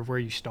a matter of where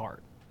you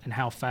start and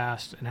how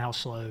fast and how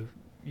slow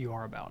you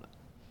are about it.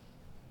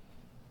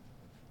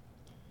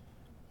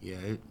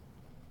 Yeah,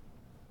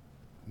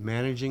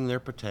 managing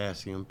their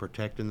potassium,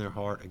 protecting their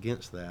heart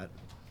against that,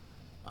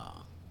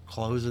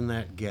 closing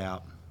that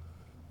gap,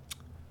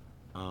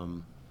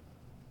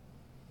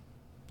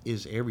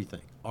 is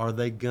everything. Are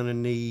they going to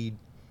need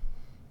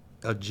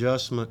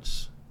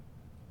adjustments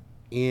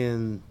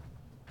in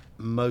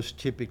most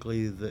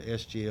typically the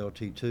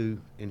SGLT2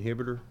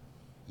 inhibitor?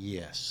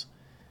 Yes.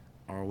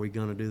 Are we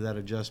going to do that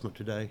adjustment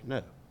today?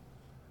 No.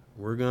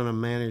 We're going to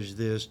manage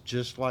this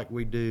just like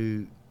we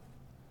do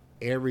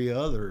every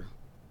other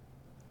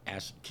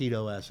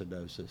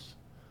ketoacidosis,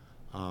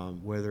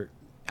 whether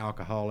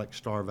alcoholic,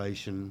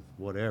 starvation,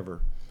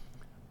 whatever.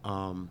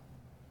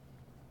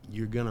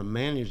 You're going to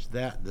manage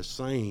that the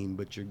same,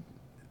 but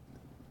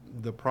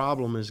the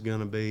problem is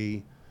going to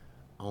be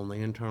on the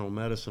internal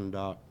medicine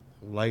doc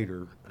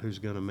later, who's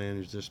going to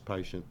manage this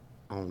patient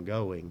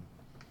ongoing.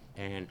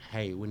 And,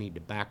 hey, we need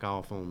to back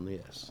off on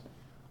this,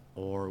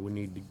 or we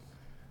need to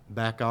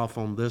back off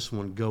on this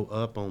one, go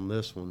up on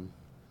this one.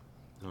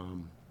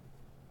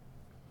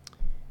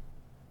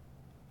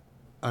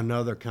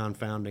 Another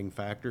confounding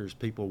factor is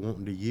people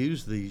wanting to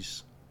use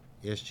these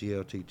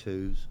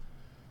SGLT2s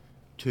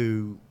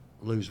to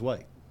lose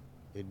weight.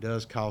 It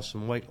does cause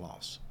some weight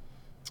loss.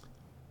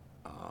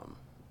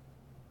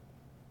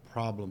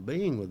 Problem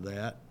being with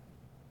that,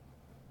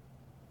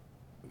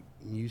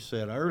 you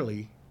said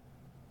early,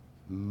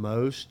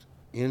 most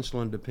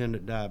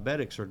insulin-dependent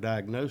diabetics are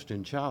diagnosed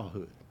in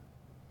childhood.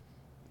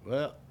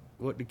 Well,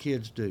 what do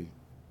kids do?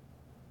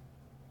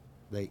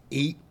 They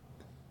eat,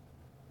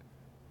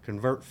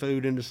 convert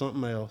food into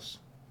something else,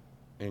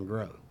 and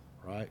grow,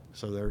 right?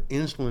 So their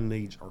insulin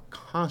needs are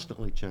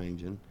constantly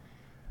changing.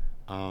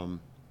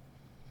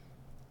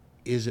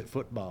 Is it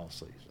football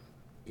season?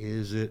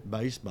 Is it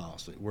baseball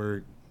season?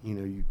 Where,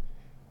 you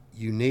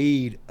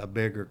need a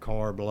bigger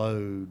carb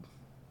load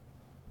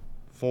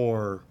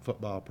for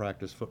football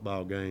practice,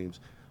 football games,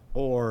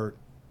 or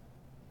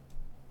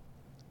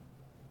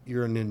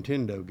you're a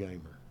Nintendo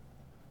gamer.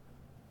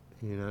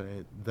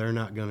 They're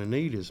not going to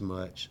need as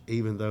much,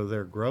 even though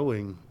they're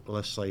growing,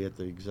 let's say, at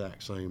the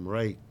exact same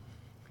rate.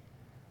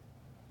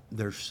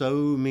 there's so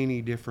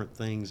many different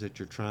things that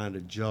you're trying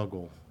to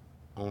juggle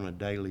on a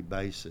daily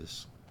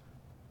basis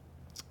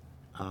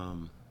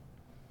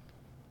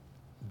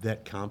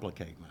that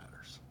complicate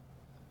matters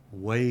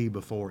way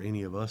before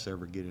any of us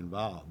ever get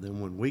involved.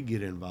 Then when we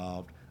get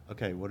involved,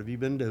 okay, what have you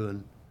been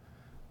doing?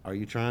 Are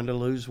you trying to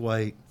lose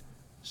weight?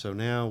 So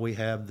now we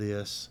have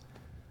this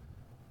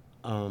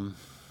a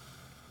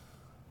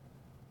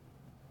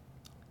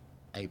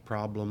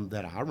problem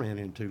that I ran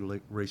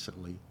into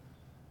recently.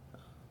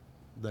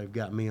 They've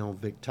got me on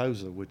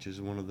Victoza, which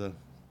is one of the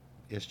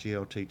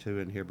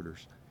SGLT2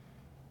 inhibitors.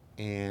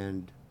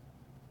 And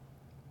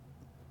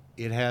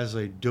it has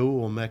a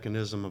dual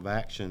mechanism of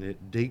action.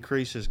 It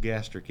decreases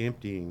gastric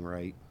emptying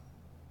rate,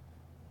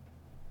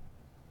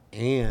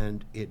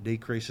 and it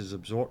decreases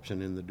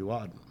absorption in the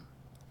duodenum.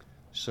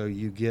 So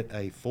you get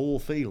a full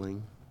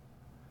feeling.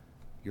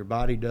 Your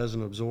body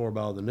doesn't absorb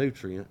all the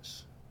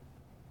nutrients.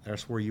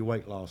 That's where your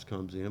weight loss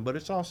comes in. But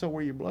it's also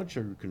where your blood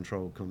sugar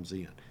control comes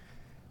in.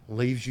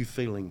 Leaves you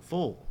feeling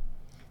full.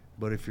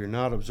 But if you're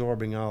not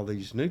absorbing all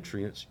these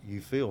nutrients,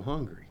 you feel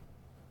hungry.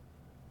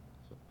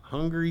 So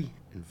hungry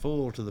and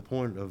full to the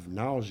point of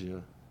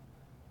nausea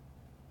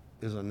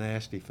is a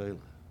nasty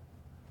feeling.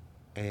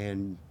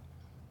 And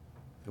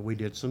we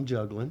did some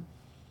juggling.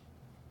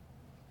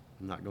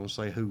 I'm not going to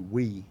say who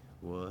we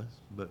was,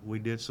 but we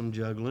did some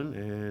juggling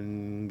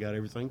and got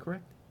everything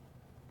correct.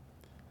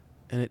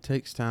 And it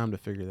takes time to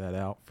figure that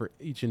out for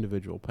each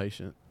individual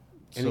patient.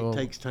 And it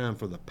takes time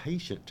for the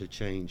patient to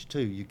change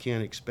too. You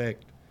can't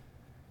expect,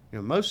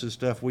 most of the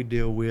stuff we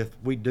deal with,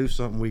 we do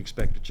something we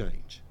expect to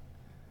change.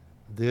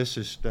 This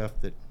is stuff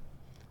that,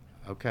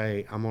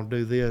 okay, I'm going to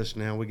do this.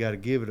 Now we got to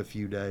give it a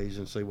few days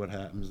and see what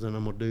happens. Then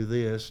I'm going to do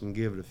this and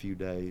give it a few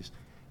days.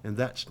 And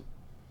that's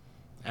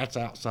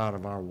outside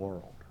of our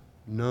world.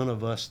 None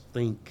of us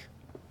think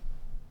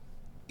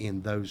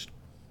in those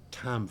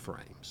time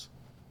frames.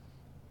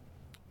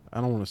 I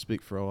don't want to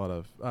speak for a lot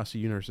of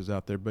ICU nurses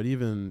out there, but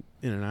even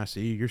in an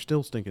ICU, you're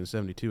still thinking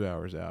 72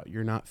 hours out.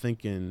 You're not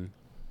thinking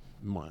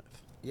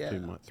month, 2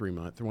 month, 3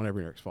 month, or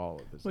whenever your next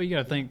follow-up is. Well, you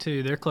got to think,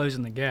 too, they're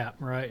closing the gap,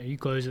 right? You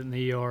close it in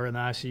the ER, in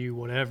the ICU,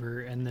 whatever,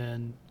 and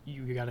then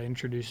you got to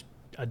introduce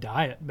a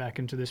diet back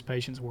into this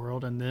patient's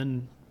world, and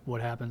then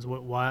what happens?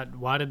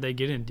 Why did they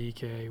get in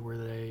DK? Were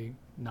they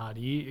not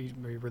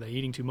were they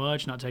eating too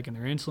much, not taking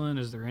their insulin?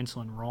 Is their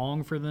insulin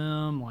wrong for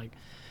them? Like,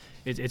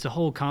 it's a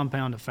whole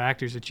compound of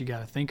factors that you got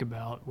to think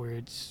about, where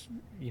it's,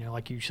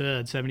 like you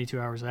said, 72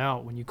 hours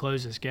out, when you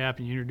close this gap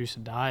and you introduce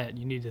a diet,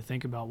 you need to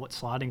think about what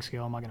sliding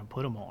scale am I going to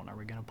put them on? Are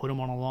we going to put them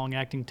on a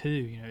long-acting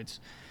too? It's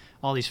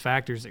all these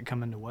factors that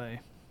come into way.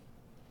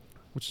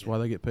 Which is why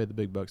they get paid the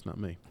big bucks, not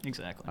me.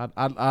 Exactly.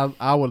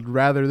 I would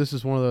rather, this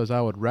is one of those,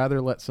 I would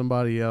rather let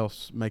somebody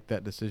else make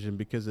that decision,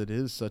 because it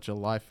is such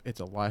it's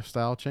a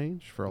lifestyle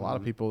change for a lot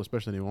of people,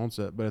 especially in the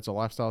onset, but it's a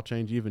lifestyle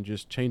change, even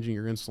just changing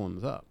your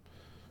insulins up.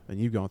 And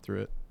you've gone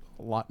through it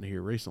a lot in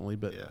here recently,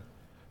 but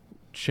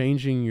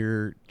changing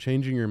your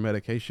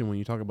medication when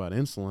you talk about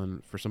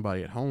insulin for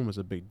somebody at home is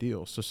a big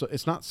deal. So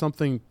it's not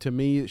something, to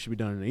me, that should be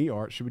done in an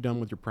ER. It should be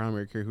done with your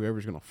primary care,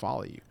 whoever's going to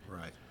follow you.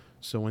 Right.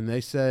 So when they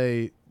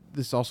say,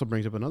 this also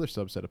brings up another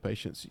subset of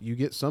patients. You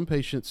get some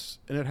patients,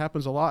 and it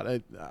happens a lot.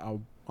 I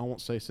won't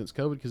say since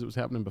COVID, because it was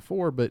happening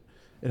before, but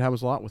it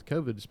happens a lot with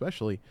COVID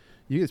especially.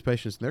 You get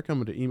patients, and they're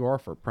coming to ER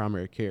for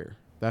primary care.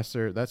 That's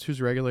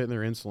who's regulating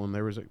their insulin.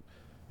 There was a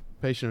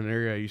patient in an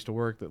area I used to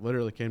work that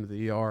literally came to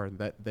the ER, and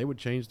that they would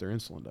change their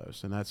insulin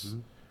dose, and that's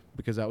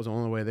because that was the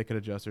only way they could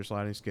adjust their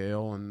sliding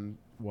scale and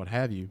what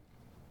have you.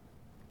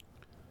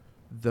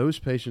 Those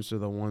patients are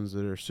the ones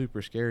that are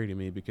super scary to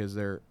me, because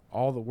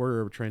all that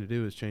we're trained to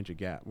do is change a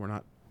gap.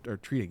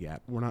 Treat a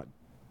gap. We're not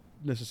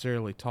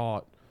necessarily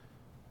taught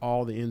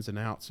all the ins and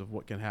outs of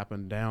what can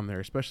happen down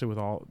there, especially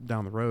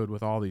down the road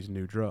with all these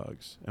new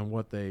drugs, and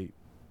what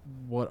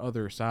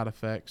other side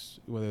effects,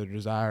 whether they're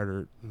desired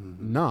or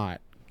not,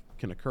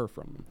 can occur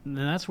from them.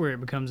 And that's where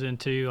it becomes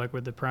into, like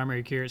with the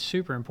primary care, it's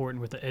super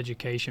important with the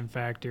education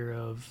factor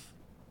of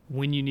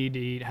when you need to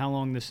eat, how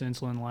long this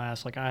insulin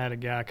lasts. Like, I had a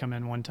guy come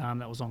in one time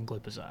that was on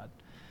glipizide.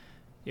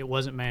 It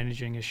wasn't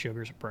managing his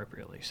sugars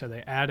appropriately, so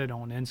they added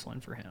on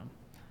insulin for him.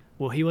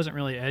 Well, he wasn't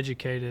really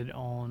educated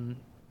on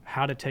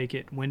how to take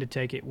it, when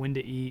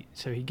to eat.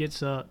 So he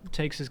gets up,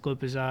 takes his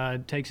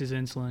glipizide, takes his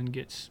insulin,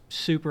 gets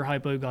super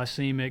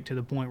hypoglycemic to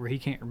the point where he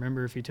can't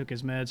remember if he took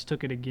his meds,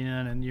 took it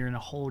again, and you're in a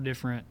whole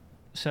different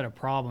set of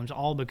problems,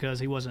 all because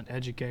he wasn't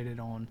educated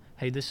on,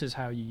 hey, this is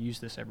how you use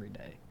this every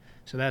day.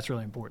 So that's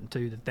really important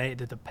too, that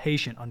the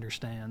patient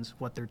understands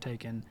what they're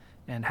taking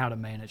and how to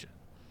manage it.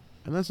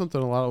 And that's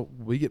something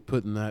we get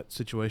put in that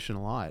situation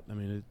a lot. I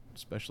mean,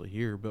 especially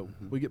here, but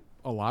we get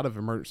a lot of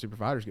emergency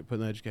providers get put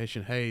in the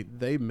education. Hey,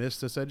 they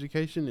missed this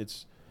education.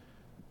 It's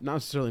not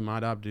necessarily my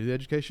job to do the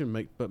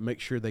education, but make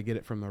sure they get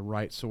it from the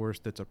right source,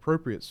 that's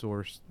appropriate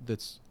source,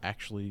 that's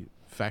actually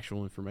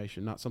factual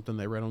information, not something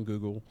they read on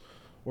Google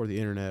or the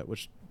internet,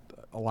 which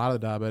a lot of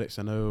the diabetics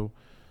I know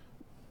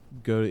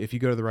if you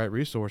go to the right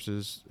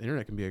resources, the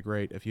internet can be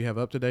if you have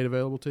up to date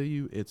available to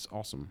you, it's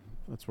awesome.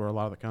 That's where a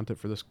lot of the content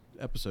for this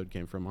episode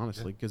came from,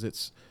 honestly, because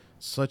it's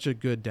such a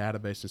good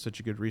database and such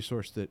a good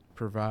resource that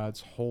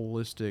provides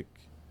holistic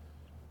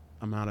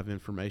amount of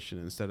information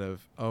instead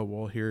of, oh,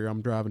 well, here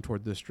I'm driving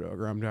toward this drug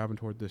or I'm driving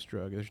toward this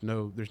drug. There's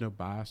no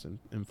bias and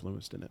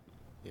influenced in it.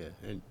 Yeah,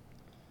 and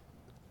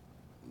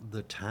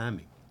the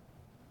timing.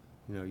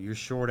 Your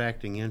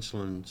short-acting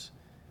insulins,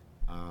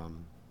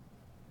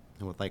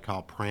 and what they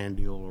call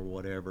prandial or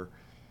whatever,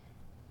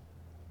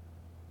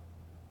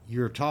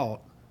 you're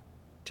taught,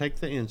 take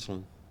the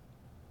insulin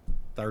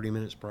 30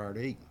 minutes prior to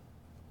eating.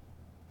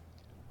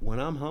 When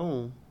I'm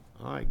home,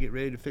 all right, get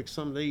ready to fix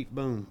something to eat,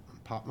 boom,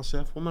 pop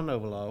myself with my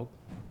Novolog,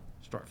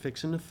 start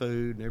fixing the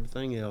food and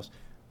everything else.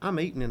 I'm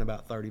eating in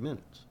about 30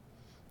 minutes.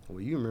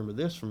 Well, you remember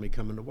this from me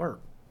coming to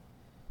work.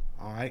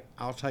 All right,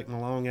 I'll take my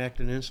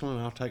long-acting insulin,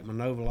 I'll take my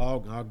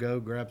Novolog, I'll go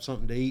grab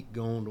something to eat,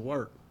 go on to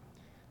work.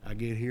 I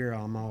get here,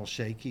 I'm all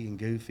shaky and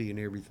goofy and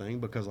everything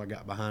because I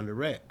got behind a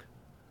wreck.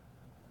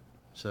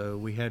 So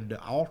we had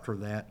to alter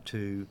that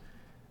to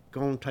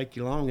go and take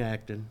your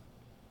long-acting,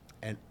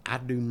 and I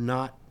do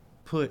not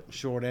put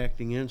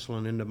short-acting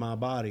insulin into my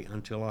body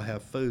until I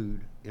have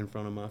food in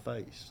front of my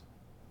face.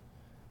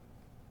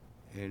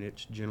 And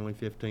it's generally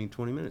 15,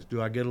 20 minutes.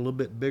 Do I get a little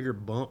bit bigger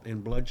bump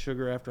in blood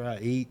sugar after I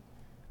eat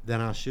than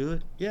I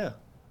should? Yeah.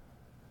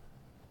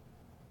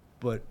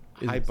 But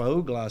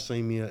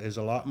hypoglycemia is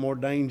a lot more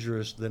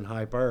dangerous than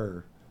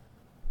hyper.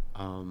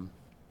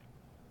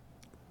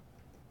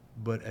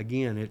 But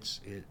again, it's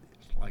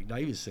like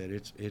David said,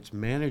 it's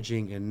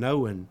managing and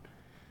knowing,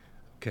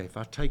 okay, if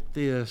I take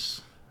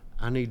this,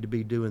 I need to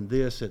be doing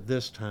this at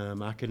this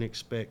time. I can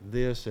expect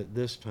this at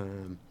this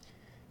time.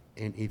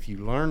 And if you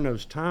learn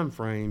those time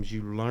frames,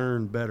 you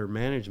learn better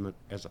management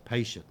as a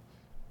patient.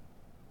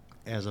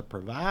 As a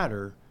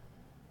provider,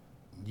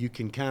 you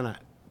can kind of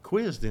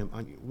quiz them.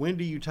 When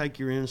do you take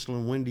your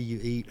insulin? When do you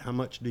eat? How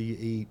much do you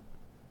eat?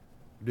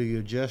 Do you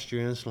adjust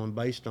your insulin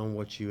based on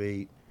what you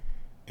eat?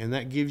 And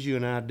that gives you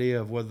an idea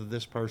of whether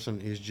this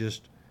person is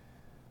just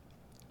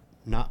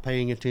not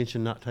paying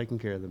attention, not taking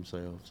care of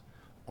themselves,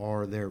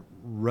 or they're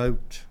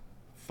rote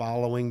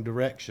following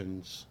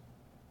directions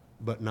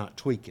but not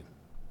tweaking.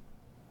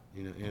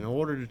 In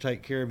order to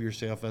take care of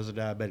yourself as a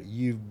diabetic,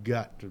 you've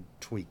got to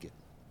tweak it.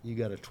 You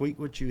got to tweak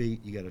what you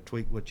eat. You got to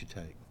tweak what you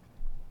take.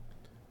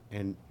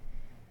 And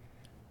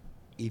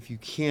if you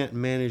can't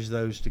manage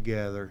those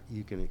together,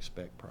 you can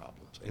expect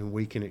problems, and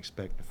we can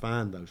expect to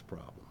find those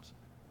problems.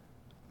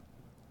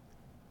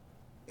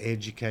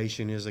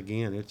 Education is,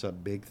 again, it's a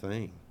big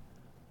thing.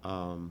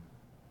 To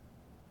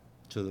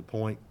the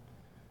point,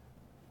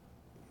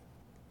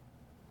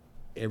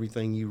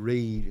 everything you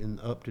read in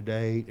Up to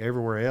Date,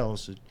 everywhere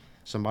else,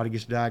 somebody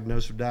gets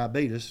diagnosed with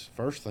diabetes,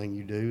 first thing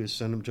you do is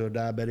send them to a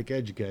diabetic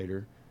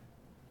educator.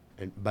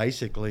 And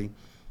basically,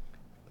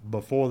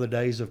 before the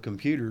days of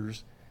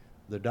computers,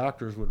 the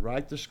doctors would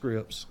write the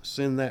scripts,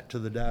 send that to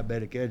the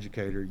diabetic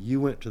educator.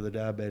 You went to the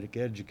diabetic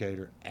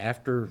educator.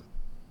 After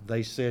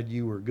they said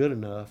you were good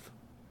enough,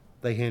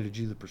 they handed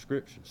you the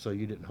prescription so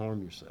you didn't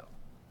harm yourself.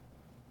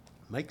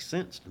 Makes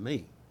sense to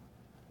me.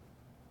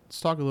 Let's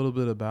talk a little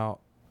bit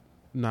about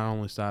not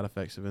only side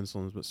effects of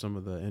insulins, but some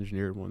of the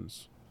engineered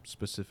ones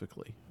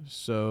specifically.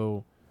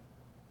 So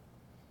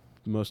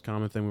the most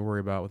common thing we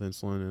worry about with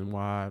insulin, and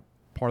why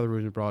part of the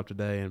reason we brought up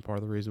today, and part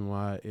of the reason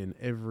why in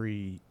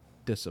every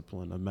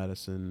discipline of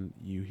medicine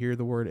you hear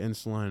the word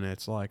insulin,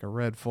 it's like a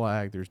red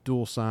flag. There's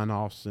dual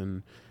sign-offs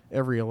in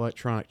every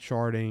electronic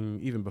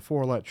charting. Even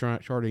before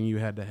electronic charting, you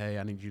had to, hey,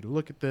 I need you to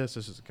look at this.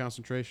 This is the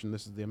concentration.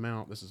 This is the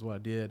amount. This is what I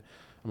did.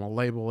 I'm going to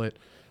label it.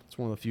 It's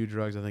one of the few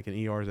drugs I think in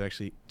ERs that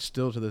actually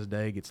still to this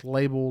day gets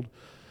labeled.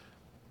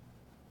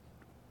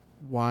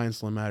 Why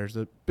insulin matters.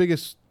 The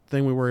biggest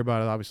thing we worry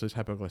about, obviously, is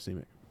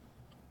hypoglycemic.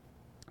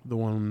 The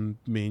one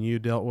me and you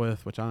dealt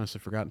with, which I honestly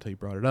forgot until you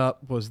brought it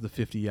up, was the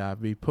 50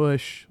 IV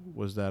push.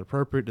 Was that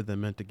appropriate? Did they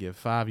meant to give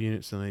 5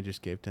 units and they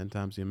just gave 10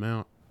 times the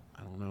amount?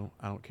 I don't know.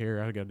 I don't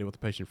care. I got to deal with the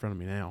patient in front of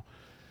me now.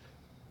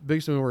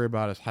 Biggest thing we worry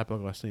about is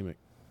hypoglycemic.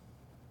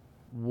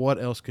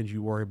 What else could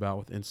you worry about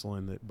with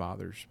insulin that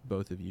bothers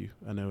both of you?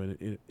 I know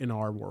in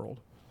our world,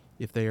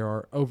 if they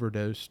are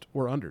overdosed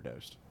or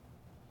underdosed.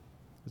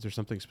 Is there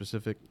something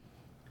specific?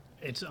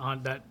 It's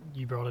on that,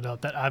 you brought it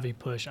up, that IV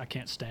push. I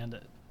can't stand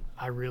it.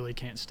 I really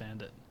can't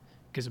stand it,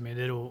 because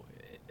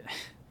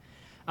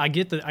I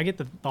get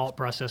the thought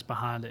process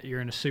behind it.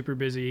 You're in a super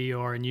busy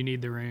ER and you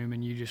need the room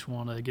and you just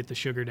want to get the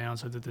sugar down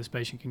so that this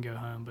patient can go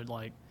home, but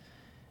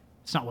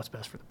it's not what's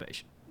best for the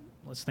patient.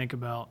 Let's think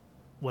about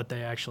what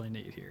they actually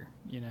need here,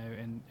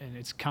 and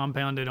it's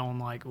compounded on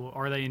well,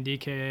 are they in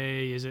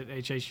DKA? Is it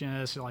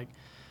HHS?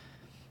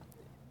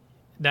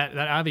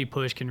 That IV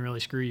push can really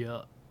screw you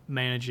up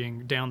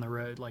managing down the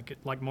road.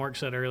 Like Mark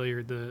said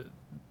earlier, the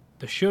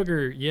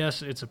sugar,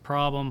 yes, it's a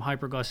problem.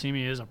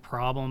 Hyperglycemia is a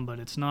problem, but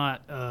it's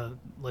not,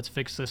 let's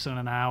fix this in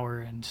an hour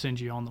and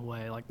send you on the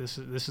way. This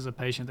is a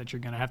patient that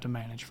you're going to have to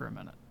manage for a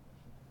minute.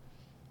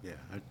 Yeah.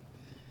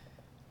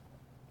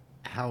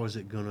 How is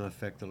it going to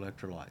affect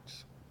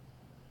electrolytes?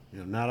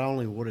 Not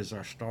only what is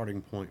our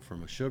starting point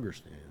from a sugar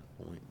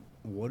standpoint,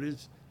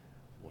 what's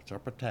our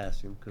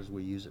potassium, because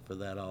we use it for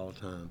that all the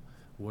time.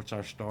 What's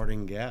our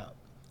starting gap?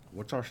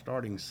 What's our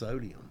starting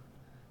sodium?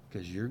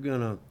 Because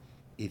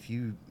if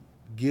you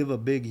give a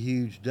big,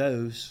 huge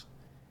dose,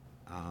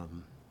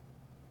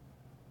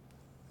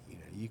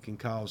 you can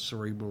cause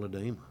cerebral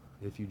edema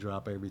if you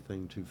drop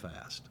everything too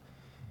fast.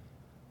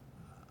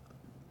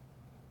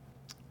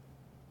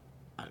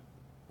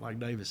 Like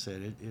David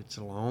said, it's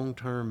a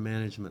long-term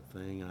management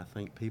thing. I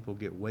think people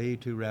get way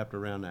too wrapped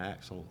around the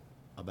axle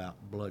about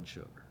blood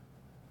sugar.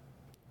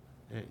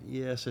 And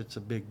yes, it's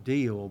a big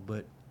deal,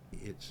 but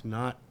it's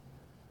not.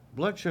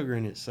 Blood sugar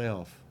in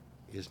itself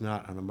is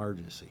not an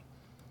emergency.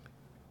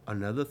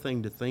 Another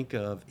thing to think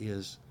of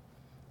is,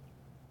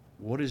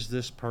 what is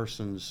this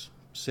person's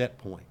set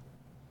point?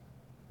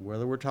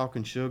 Whether we're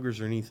talking sugars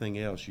or anything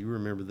else, you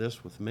remember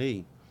this with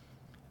me.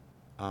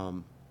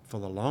 For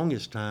the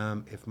longest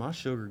time, if my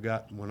sugar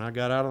when I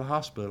got out of the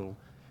hospital,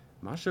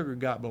 my sugar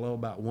got below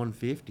about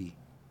 150,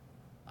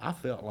 I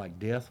felt like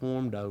death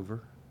warmed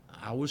over.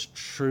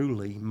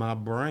 My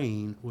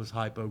brain was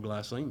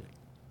hypoglycemic.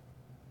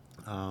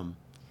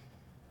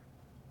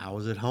 I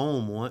was at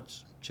home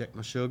once, checked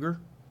my sugar,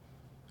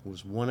 it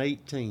was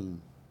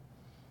 118.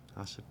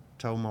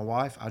 Told my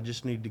wife, I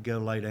just need to go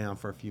lay down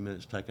for a few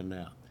minutes, take a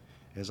nap.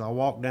 As I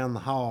walked down the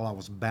hall, I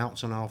was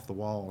bouncing off the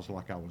walls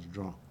like I was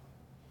drunk.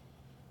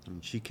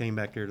 And she came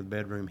back there to the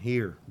bedroom,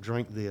 here,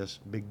 drink this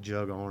big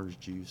jug of orange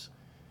juice.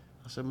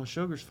 I said, my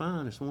sugar's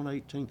fine, it's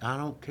 118. I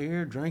don't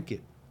care, drink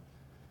it.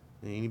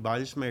 And anybody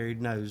that's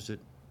married knows that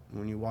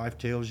when your wife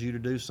tells you to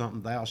do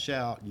something, thou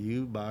shalt,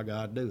 you, by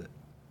God, do it.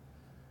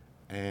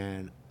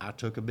 And I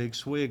took a big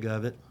swig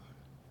of it.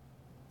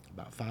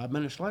 About 5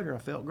 minutes later, I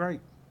felt great.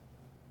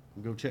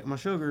 Go check my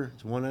sugar,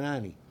 it's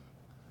 190.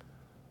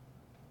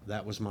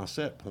 That was my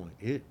set point.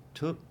 It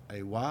took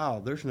a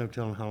while. There's no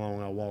telling how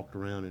long I walked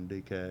around in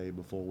DKA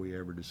before we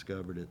ever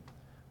discovered it.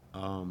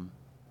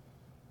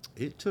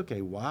 It took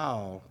a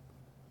while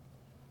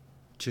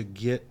to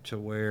get to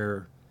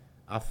where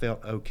I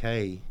felt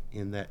okay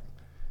in that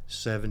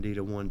 70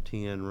 to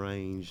 110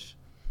 range.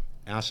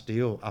 I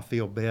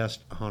feel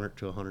best 100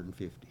 to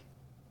 150.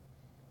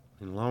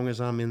 And as long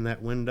as I'm in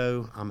that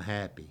window, I'm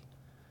happy.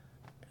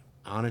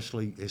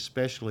 Honestly,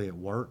 especially at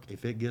work,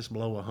 if it gets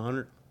below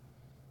 100,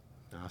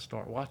 I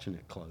start watching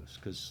it close,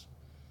 because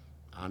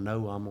I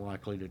know I'm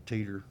likely to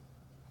teeter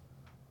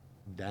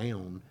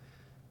down.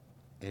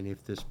 And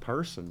if this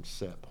person's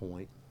set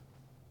point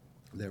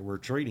that we're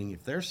treating,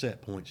 if their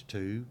set point's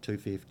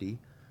 250,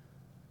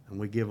 and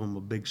we give them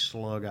a big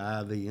slug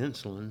of IV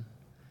insulin,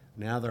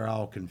 now they're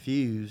all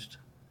confused.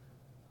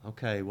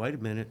 Okay, wait a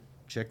minute,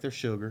 check their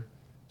sugar.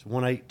 It's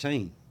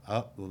 118.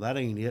 Oh, well, that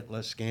ain't it.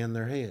 Let's scan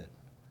their head.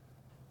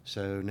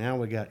 So now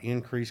we got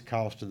increased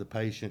cost to the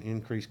patient,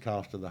 increased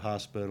cost to the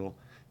hospital.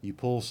 You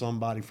pull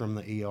somebody from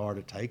the ER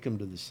to take them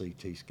to the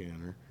CT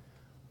scanner,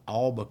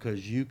 all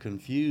because you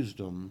confused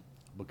them,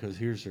 because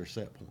here's their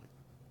set point.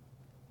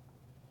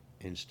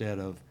 Instead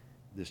of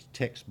this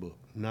textbook.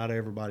 Not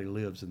everybody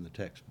lives in the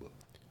textbook.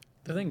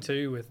 The thing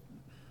too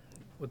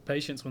with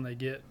patients when they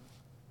get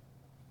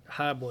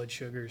high blood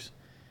sugars,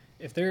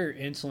 if they're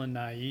insulin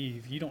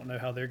naive, you don't know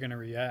how they're going to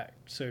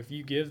react. So if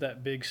you give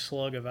that big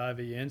slug of IV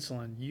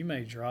insulin, you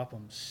may drop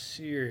them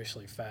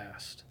seriously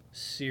fast.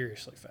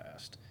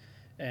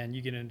 And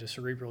you get into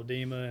cerebral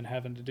edema and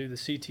having to do the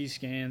CT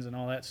scans and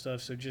all that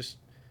stuff. So just,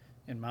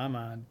 in my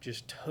mind,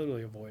 just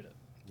totally avoid it.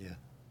 Yeah.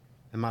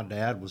 And my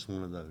dad was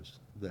one of those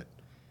that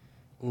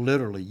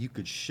literally you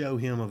could show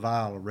him a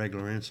vial of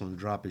regular insulin,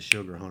 drop his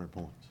sugar 100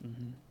 points.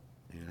 Mm-hmm.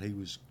 And he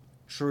was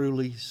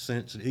truly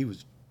sensitive. He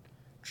was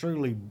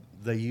truly,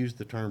 they used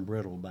the term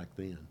brittle back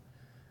then.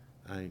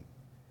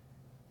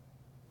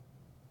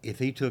 If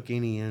he took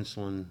any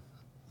insulin,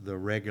 the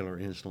regular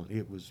insulin,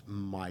 it was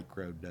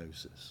micro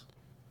doses.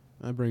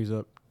 That brings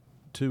up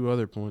two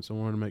other points I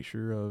wanted to make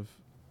sure of.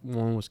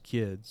 One was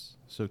kids.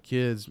 So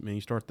kids,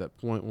 you start that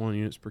 0.1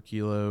 units per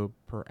kilo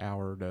per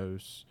hour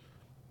dose.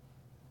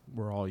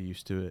 We're all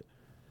used to it.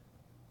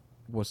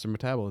 What's their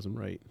metabolism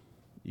rate?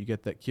 You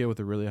get that kid with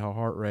a really high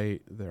heart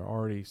rate. They're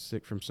already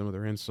sick from some of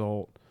their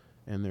insult,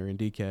 and they're in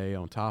DKA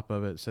on top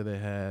of it. So they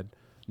had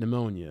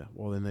pneumonia.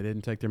 Well, then they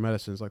didn't take their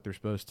medicines like they're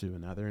supposed to,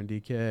 and now they're in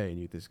DKA, and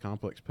you get this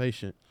complex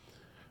patient.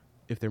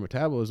 If their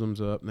metabolism's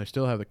up and they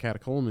still have the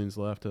catecholamines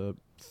left to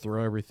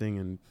throw everything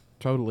in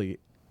totally,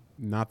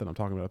 not that I'm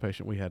talking about a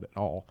patient we had at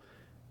all,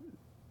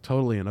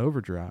 totally in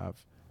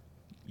overdrive,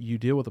 you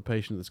deal with a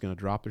patient that's going to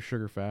drop their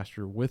sugar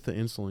faster with the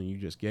insulin you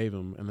just gave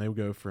them, and they will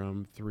go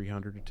from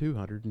 300 to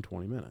 200 in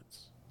 20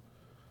 minutes.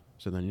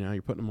 So then now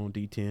you're putting them on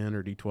D10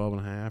 or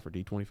D12.5 or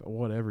D25,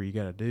 whatever you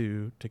got to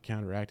do to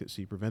counteract it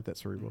so you prevent that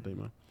cerebral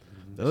edema.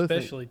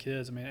 Especially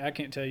kids. I mean, I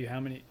can't tell you how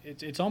many.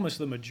 It's almost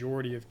the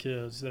majority of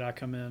kids that I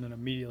come in and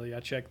immediately I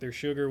check their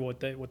sugar, what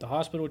the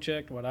hospital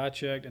checked, what I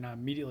checked, and I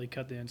immediately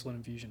cut the insulin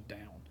infusion down.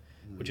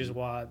 Mm-hmm. Which is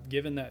why,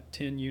 given that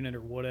 10 unit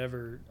or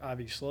whatever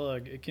IV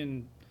slug, it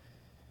can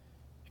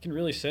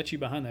really set you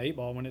behind the 8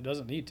 ball when it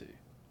doesn't need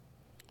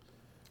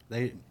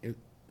to.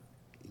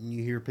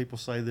 you hear people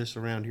say this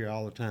around here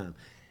all the time.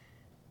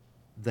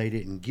 They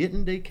didn't get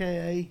in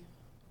DKA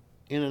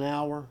in an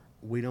hour.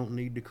 We don't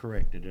need to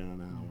correct it in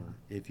an hour.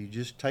 If you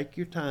just take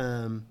your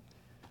time,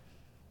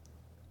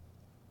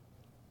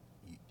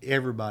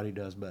 everybody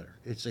does better.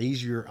 It's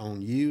easier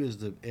on you as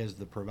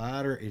the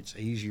provider. It's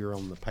easier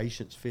on the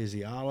patient's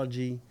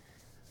physiology.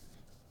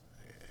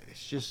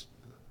 It's just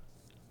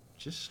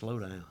slow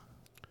down.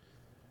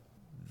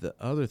 The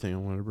other thing I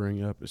wanted to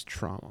bring up is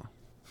trauma.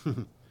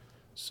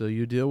 So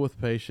you deal with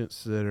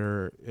patients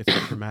that it's a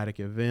traumatic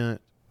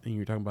event, and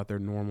you're talking about their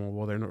normal.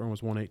 Well, their normal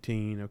was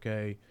 118.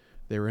 Okay,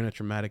 they were in a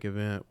traumatic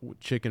event.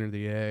 Chicken or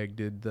the egg?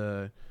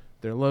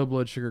 Their low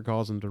blood sugar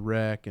caused them to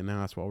wreck, and now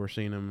that's why we're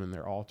seeing them, and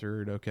they're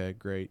altered. Okay,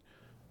 great.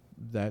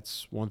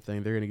 That's one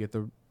thing. They're going to get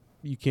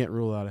you can't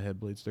rule out a head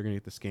bleeds. They're going to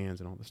get the scans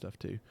and all the stuff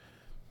too.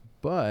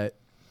 But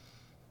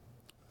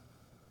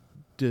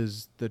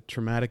does the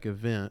traumatic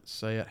event,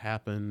 say it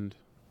happened,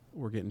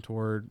 we're getting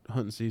toward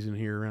hunting season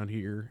here around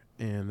here,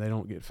 and they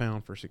don't get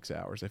found for 6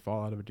 hours. They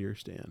fall out of a deer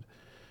stand.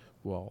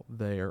 Well,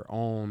 they are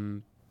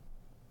on,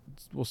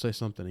 we'll say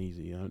something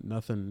easy.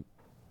 Nothing,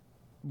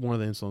 one of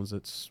the insulins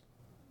that's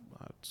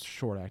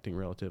short acting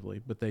relatively,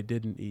 but they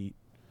didn't eat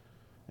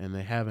and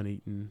they haven't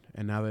eaten,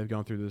 and now they've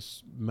gone through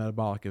this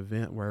metabolic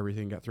event where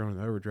everything got thrown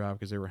in overdrive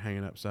because they were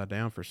hanging upside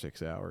down for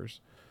 6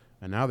 hours,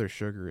 and now their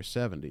sugar is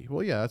 70.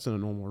 Well, yeah, that's in a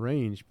normal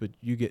range, but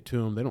you get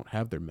to them, they don't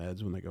have their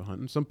meds when they go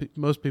hunting.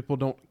 Most people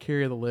don't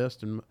carry the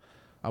list, and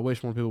I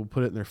wish more people would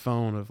put it in their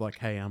phone of like,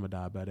 hey, I'm a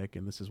diabetic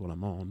and this is what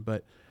I'm on,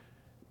 but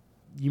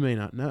you may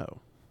not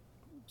know.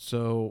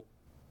 So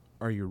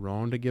are you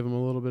wrong to give them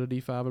a little bit of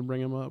D5 and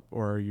bring them up,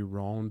 or are you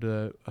wrong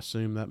to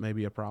assume that may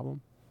be a problem?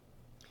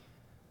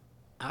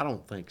 I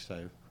don't think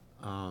so.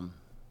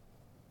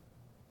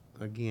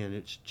 Again,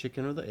 it's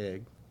chicken or the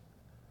egg.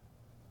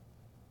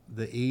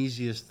 The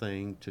easiest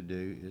thing to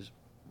do is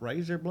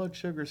raise their blood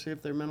sugar, see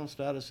if their mental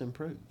status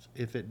improves.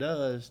 If it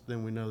does,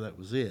 then we know that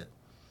was it.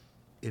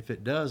 If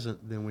it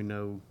doesn't, then we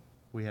know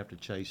we have to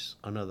chase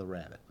another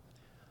rabbit.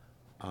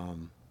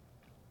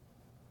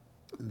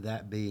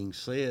 That being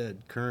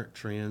said, current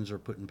trends are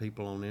putting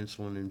people on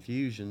insulin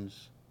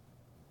infusions,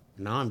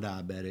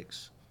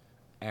 non-diabetics,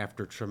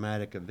 after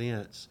traumatic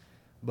events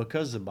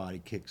because the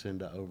body kicks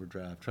into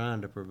overdrive,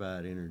 trying to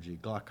provide energy.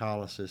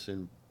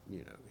 Glycolysis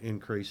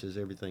increases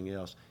everything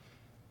else.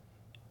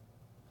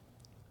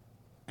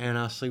 And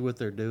I see what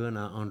they're doing.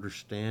 I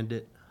understand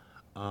it.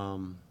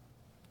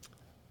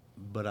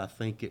 But I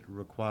think it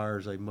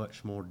requires a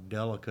much more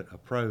delicate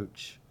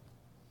approach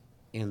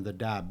in the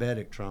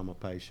diabetic trauma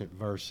patient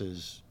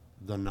versus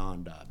the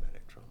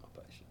non-diabetic trauma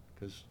patient,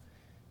 because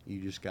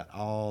you just got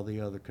all the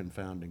other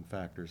confounding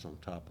factors on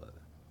top of it.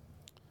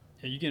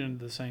 Yeah, you get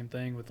into the same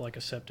thing with like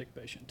a septic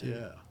patient too.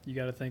 Yeah. You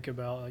got to think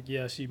about, like,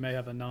 yes, you may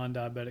have a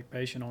non-diabetic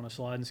patient on a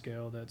sliding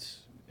scale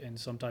that's in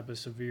some type of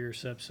severe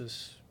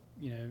sepsis,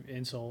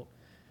 insult,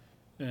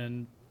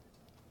 and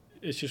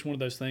it's just one of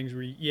those things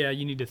where,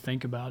 you need to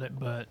think about it,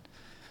 but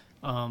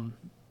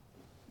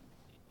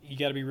you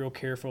got to be real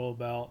careful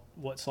about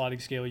what sliding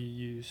scale you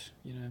use,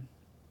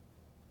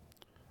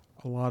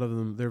 A lot of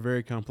them, they're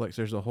very complex.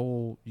 There's a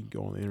whole, you can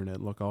go on the internet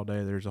and look all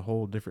day, there's a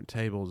whole different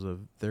tables of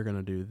they're going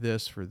to do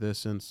this for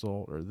this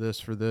insult or this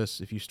for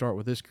this. If you start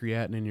with this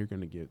creatinine, you're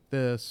going to get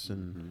this.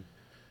 And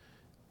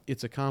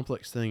it's a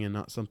complex thing and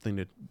not something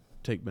to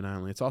take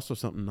benignly. It's also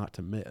something not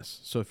to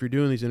miss. So if you're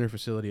doing these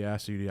interfacility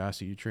ICU to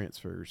ICU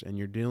transfers and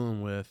you're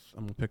dealing with,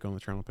 I'm going to pick on the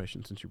trauma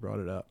patient since you brought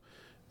it up,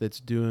 that's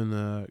doing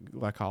the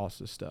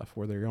glycolysis stuff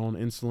where they're on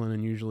insulin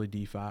and usually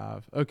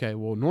D5. Okay,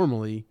 well,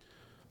 normally,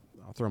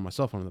 I'll throw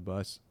myself under the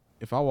bus.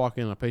 If I walk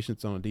in and a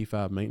patient's on a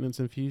D5 maintenance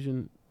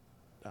infusion,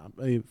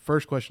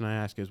 first question I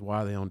ask is,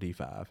 why are they on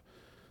D5?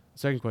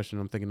 Second question,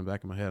 I'm thinking in the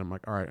back of my head, I'm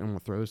like, all right, I'm going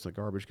to throw this in the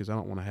garbage because I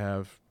don't want to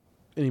have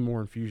any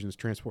more infusions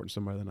transporting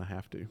somebody than I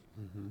have to.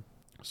 Mm-hmm.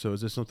 So is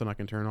this something I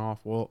can turn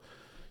off? Well,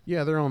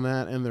 yeah, they're on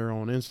that and they're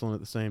on insulin at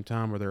the same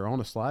time, or they're on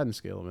a sliding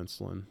scale of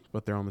insulin,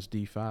 but they're on this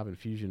D5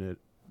 infusion at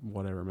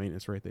whatever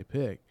maintenance rate they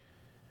pick.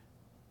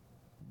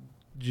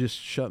 Just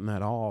shutting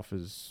that off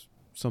is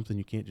something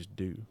you can't just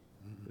do.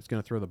 It's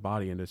going to throw the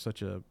body into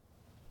such a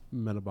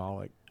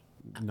metabolic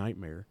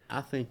nightmare.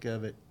 I think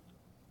of it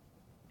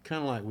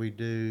kind of like we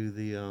do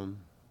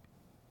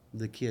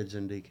the kids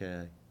in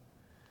DKA.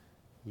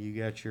 You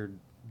got your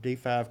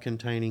D5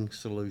 containing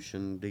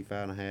solution, D5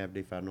 and a half,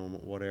 D5 normal,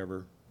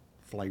 whatever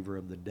flavor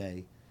of the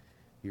day,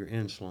 your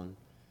insulin.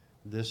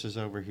 This is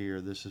over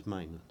here, this is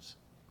maintenance.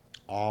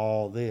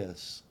 All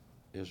this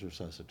is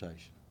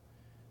resuscitation.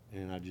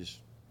 And I just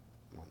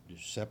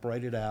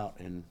separate it out,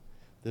 and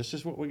this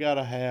is what we got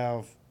to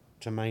have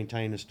to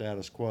maintain the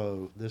status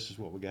quo. This is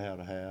what we got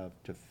to have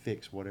to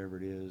fix whatever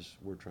it is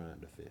we're trying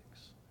to fix.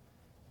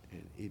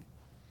 And if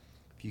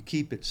you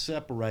keep it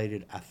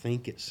separated, I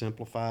think it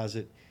simplifies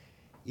it.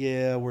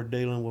 Yeah, we're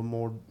dealing with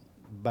more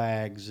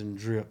bags and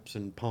drips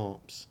and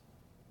pumps,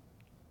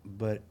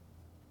 but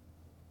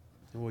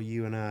well,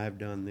 you and I have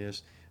done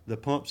this. The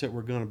pumps that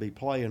we're going to be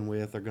playing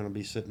with are going to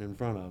be sitting in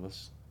front of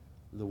us.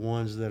 The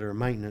ones that are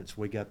maintenance,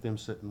 we got them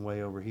sitting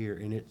way over here,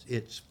 and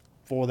it's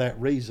for that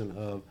reason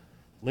of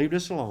leave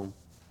this alone.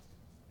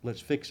 Let's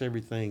fix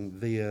everything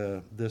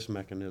via this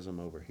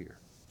mechanism over here.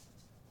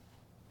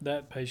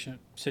 That patient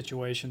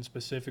situation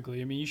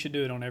specifically, I mean, you should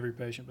do it on every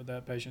patient, but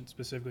that patient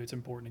specifically, it's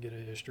important to get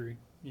a history.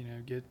 You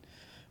know, get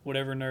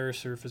whatever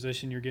nurse or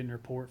physician you're getting a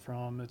report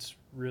from. It's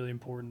really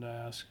important to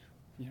ask,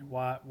 you know,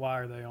 why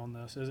are they on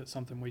this? Is it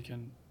something we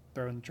can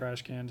throw in the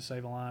trash can to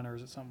save a line, or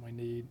is it something we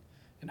need?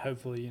 And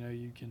hopefully, you know,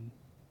 you can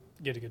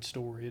get a good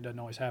story. It doesn't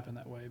always happen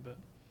that way, but.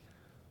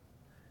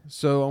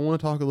 So I want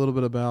to talk a little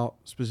bit about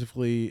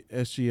specifically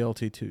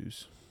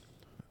SGLT2s.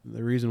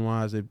 The reason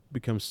why is they've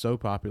become so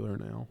popular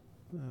now.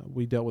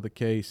 We dealt with a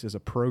case as a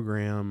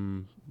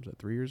program, was that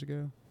 3 years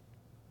ago?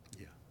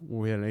 Yeah.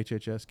 We had an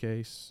HHS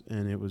case,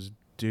 and it was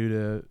due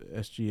to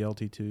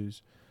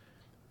SGLT2s.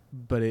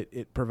 But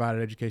it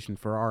provided education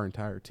for our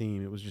entire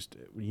team. It was just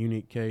a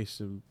unique case.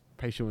 The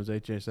patient was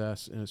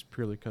HSS, and it's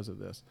purely because of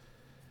this.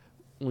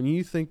 When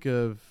you think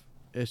of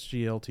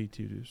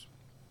SGLT2s,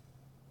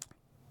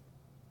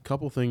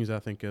 couple things I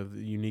think of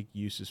the unique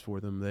uses for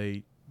them.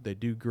 They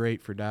do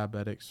great for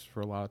diabetics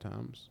for a lot of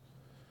times.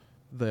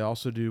 They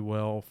also do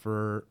well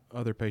for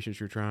other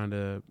patients you're trying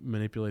to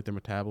manipulate their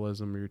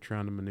metabolism, or you're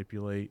trying to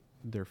manipulate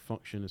their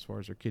function as far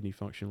as their kidney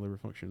function, liver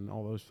function,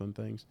 all those fun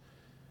things.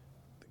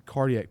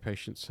 Cardiac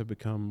patients have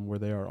become where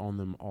they are on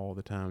them all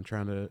the time,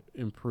 trying to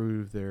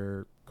improve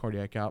their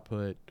cardiac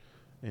output,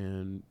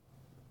 and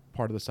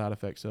part of the side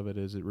effects of it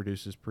is it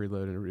reduces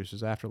preload and it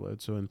reduces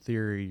afterload. So in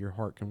theory, your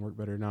heart can work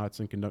better. Now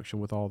it's in conjunction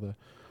with all the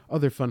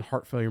other fun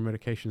heart failure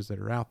medications that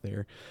are out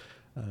there.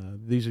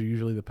 These are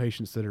usually the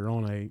patients that are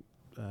on a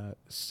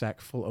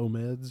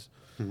Sacflomeds,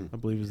 I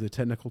believe is the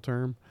technical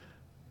term.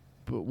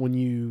 But when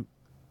you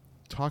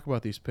talk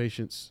about these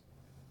patients,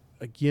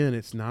 again,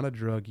 it's not a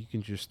drug you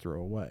can just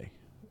throw away.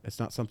 It's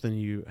not something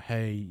you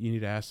need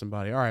to ask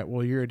somebody, all right,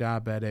 well, you're a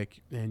diabetic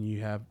and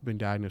you have been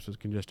diagnosed with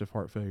congestive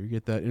heart failure. You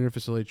get that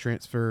interfacility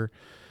transfer,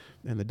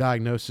 and the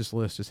diagnosis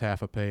list is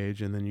half a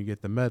page, and then you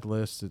get the med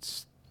list,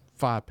 it's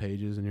 5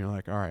 pages, and you're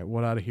like, all right,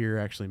 what out of here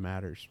actually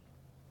matters?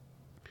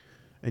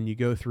 And you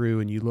go through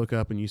and you look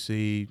up and you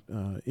see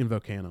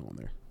Invokana on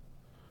there,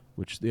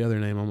 which the other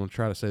name, I'm going to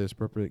try to say this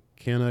properly,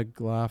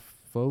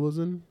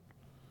 canagliflozin.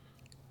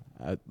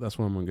 That's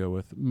what I'm going to go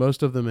with.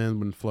 Most of them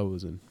end in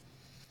flolazine.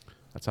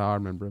 That's how I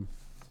remember them.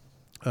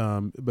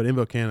 But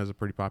Invokana is a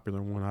pretty popular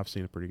one. I've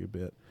seen a pretty good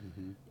bit.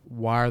 Mm-hmm.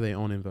 Why are they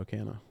on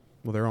Invokana?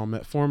 Well, they're on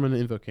metformin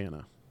and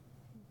Invokana,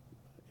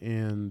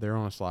 and they're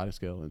on a sliding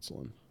scale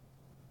insulin.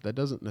 That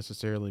doesn't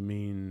necessarily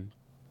mean,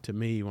 to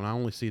me, when I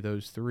only see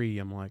those 3,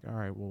 I'm like, all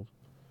right, well,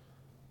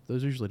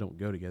 those usually don't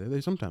go together. They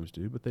sometimes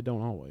do, but they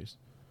don't always.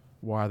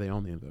 Why are they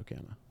on the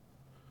Invokana?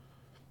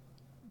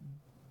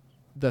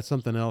 That's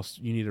something else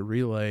you need to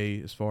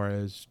relay as far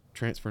as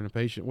transferring a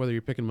patient, whether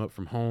you're picking them up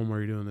from home or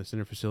you're doing this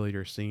interfacility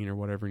or scene or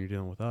whatever, and you're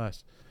dealing with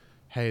us.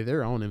 Hey,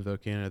 they're on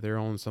Invokana. They're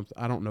on something.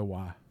 I don't know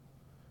why.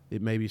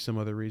 It may be some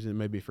other reason. It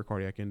may be for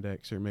cardiac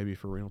index, or it may be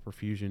for renal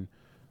perfusion.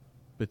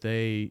 But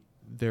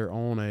they're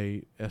on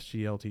a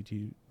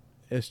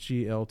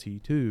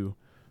SGLT2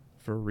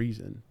 for a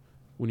reason.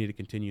 We need to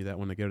continue that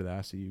when they go to the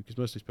ICU, because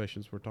most of these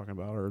patients we're talking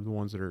about are the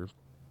ones that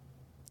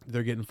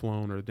they're getting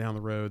flown, or down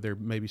the road they're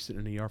maybe sitting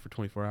in the ER for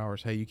 24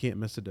 hours. Hey, you can't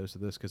miss a dose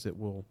of this because it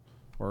will,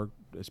 or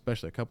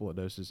especially a couple of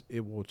doses,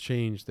 it will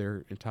change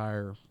their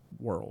entire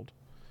world.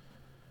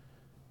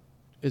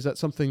 Is that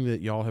something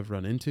that y'all have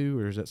run into,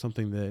 or is that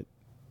something that,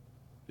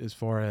 as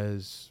far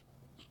as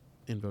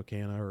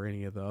Invokana or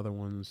any of the other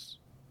ones,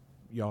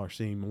 y'all are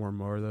seeing more and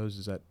more of those?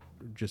 Is that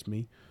just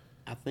me?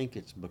 I think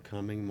it's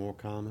becoming more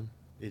common.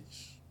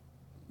 It's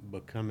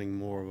becoming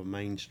more of a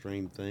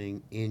mainstream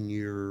thing in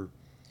your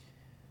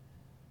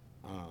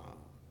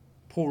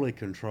poorly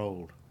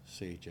controlled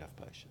CHF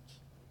patients.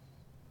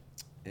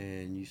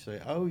 And you say,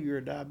 oh, you're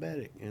a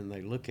diabetic, and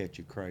they look at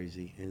you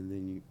crazy, and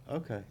then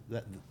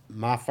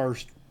my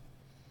first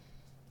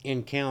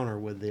encounter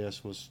with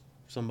this was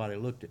somebody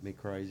looked at me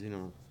crazy,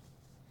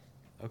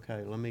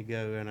 okay, let me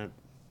go, and I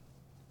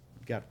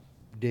got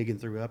digging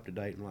through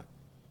UpToDate, and like,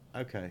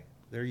 okay,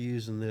 they're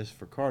using this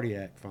for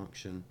cardiac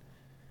function.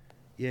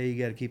 Yeah,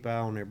 you got to keep an eye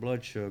on their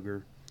blood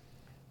sugar.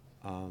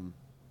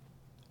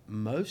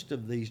 Most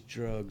of these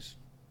drugs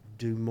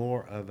do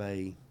more of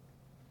a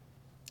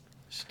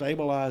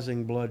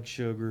stabilizing blood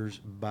sugars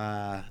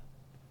by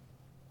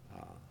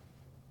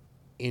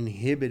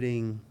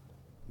inhibiting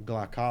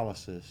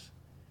glycolysis,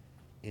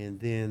 and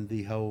then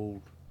the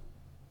whole,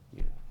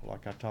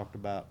 like I talked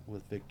about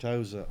with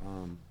Victoza,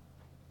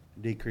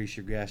 decrease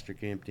your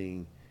gastric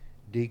emptying,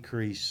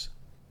 decrease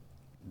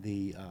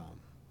the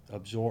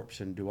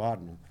absorption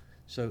duodenal.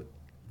 So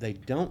they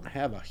don't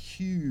have a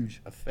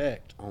huge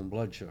effect on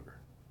blood sugar.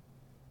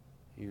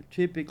 You're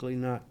typically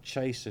not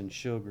chasing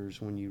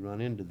sugars when you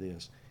run into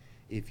this.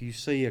 If you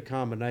see a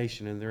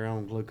combination and they're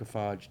on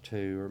glucophage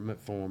 2 or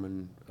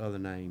metformin, other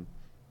name,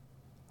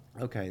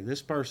 okay,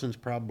 this person's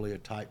probably a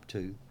type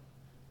 2.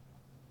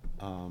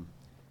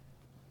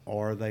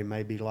 Or they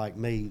may be like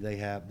me,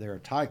 they're a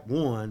type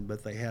 1,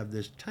 but they have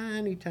this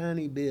tiny,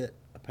 tiny bit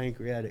of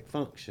pancreatic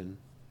function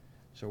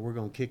So we're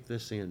going to kick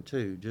this in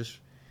too.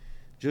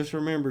 Just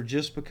remember,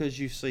 just because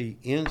you see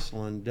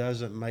insulin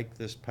doesn't make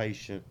this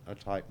patient a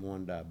type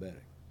 1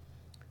 diabetic.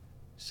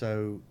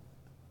 So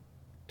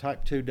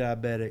type 2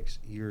 diabetics,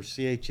 your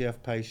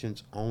CHF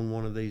patients on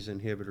one of these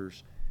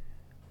inhibitors,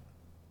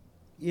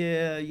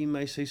 yeah, you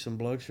may see some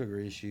blood sugar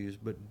issues,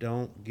 but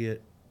don't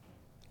get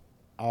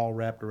all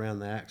wrapped around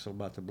the axle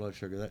about the blood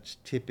sugar. That's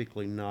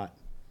typically not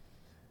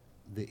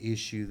the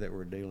issue that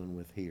we're dealing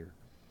with here.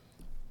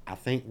 I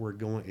think we're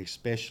going,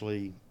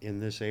 especially in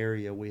this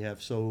area, we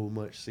have so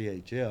much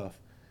CHF.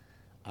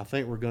 I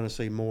think we're going to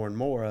see more and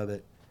more of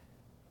it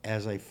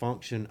as a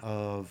function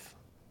of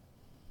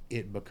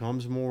it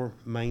becomes more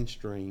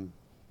mainstream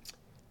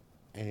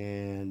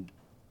and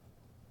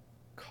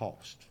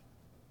cost.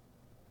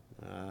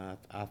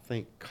 I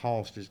think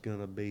cost is going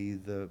to be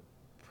the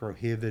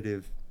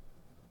prohibitive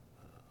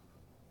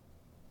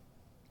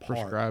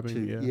part.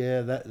 Prescribing,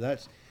 yeah.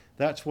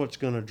 That's what's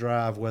going to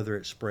drive whether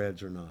it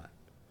spreads or not.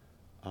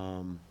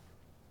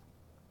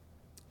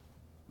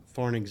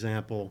 For an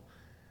example,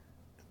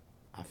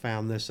 I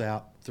found this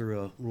out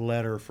through a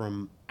letter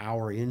from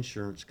our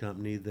insurance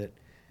company that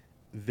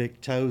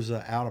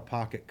Victoza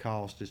out-of-pocket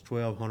cost is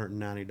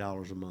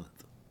 $1,290 a month.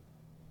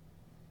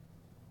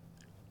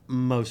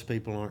 Most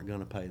people aren't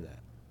going to pay that,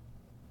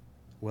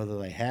 whether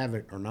they have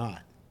it or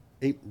not.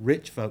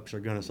 Rich folks are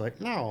going to say,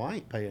 no, I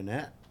ain't paying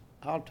that.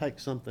 I'll take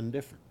something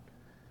different.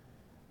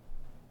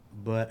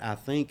 But I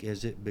think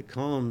as it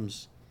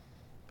becomes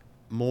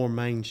more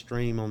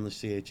mainstream on the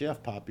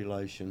CHF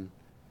population,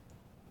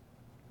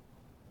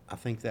 I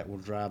think that will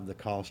drive the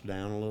cost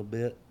down a little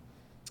bit.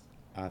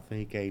 I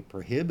think a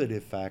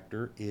prohibitive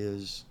factor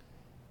is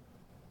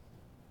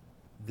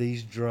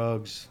these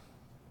drugs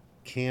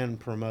can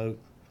promote,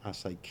 I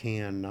say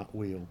can, not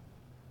will,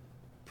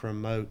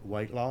 promote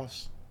weight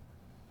loss.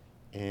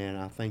 And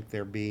I think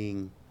they're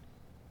being...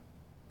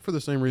 For the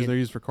same reason they're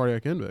used for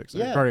cardiac index,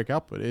 cardiac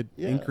output. It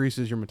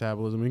increases your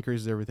metabolism,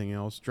 increases everything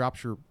else,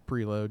 drops your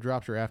preload,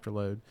 drops your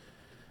afterload,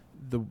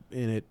 and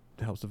it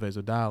helps the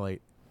vasodilate.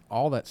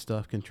 All that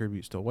stuff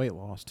contributes to weight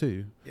loss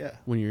too. Yeah.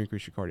 When you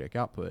increase your cardiac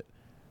output.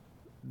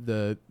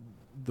 The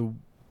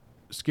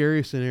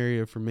scariest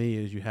scenario for me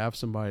is you have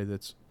somebody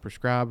that's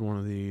prescribed one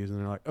of these and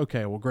they're like,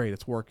 okay, well, great,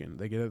 it's working.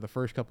 They get it the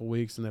first couple of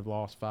weeks and they've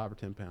lost 5 or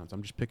 10 pounds.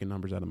 I'm just picking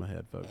numbers out of my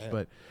head, folks. Yeah.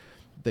 But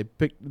they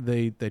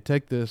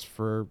take this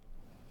for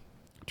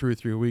 2 or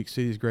 3 weeks,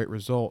 see these great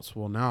results.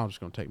 Well, now I'm just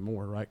going to take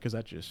more, right? Because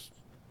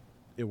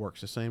it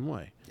works the same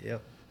way.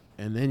 Yep.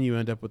 And then you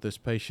end up with this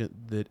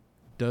patient that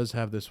does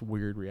have this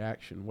weird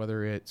reaction,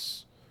 whether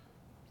it's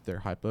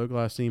they're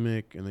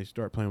hypoglycemic and they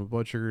start playing with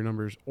blood sugar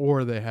numbers,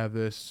 or they have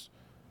this,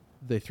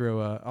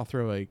 I'll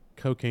throw a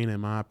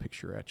cocaine MI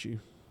picture at you.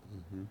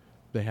 Mm-hmm.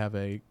 They have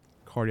a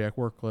cardiac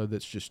workload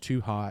that's just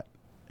too hot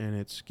and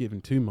it's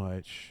given too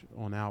much.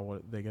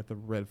 They get the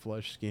red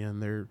flush skin,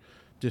 their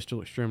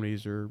distal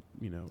extremities are,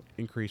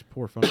 increased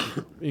poor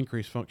function,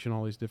 increased function,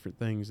 all these different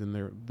things, and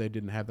they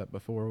didn't have that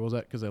before. Was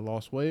that because they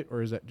lost weight,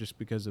 or is that just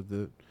because of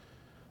the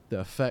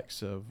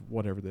effects of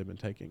whatever they've been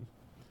taking?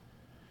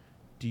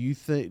 Do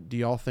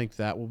y'all think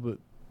that will be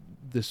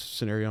this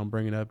scenario I'm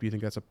bringing up? Do you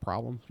think that's a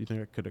problem? Do you think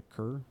that could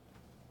occur?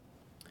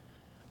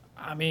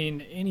 I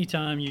mean,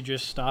 anytime you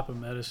just stop a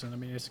medicine, I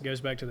mean, it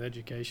goes back to the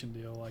education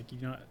deal.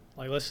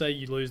 Like let's say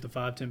you lose the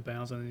 5-10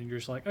 pounds, and then you're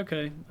just like,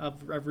 okay,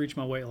 I've reached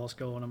my weight loss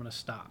goal, and I'm going to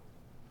stop.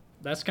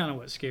 That's kind of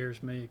what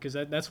scares me, because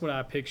that's what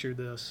I picture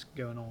this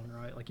going on,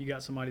 right? Like you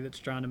got somebody that's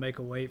trying to make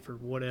a weight for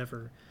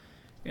whatever,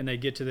 and they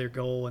get to their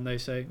goal, and they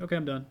say, okay,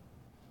 I'm done.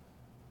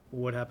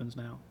 Well, what happens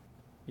now?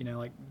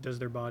 Does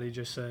their body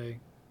just say,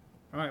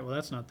 all right, well,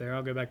 that's not there,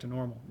 I'll go back to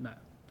normal? No,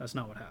 that's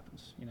not what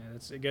happens.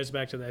 It goes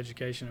back to the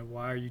education of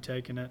why are you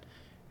taking it?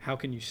 How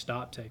can you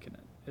stop taking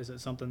it? Is it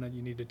something that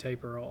you need to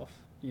taper off?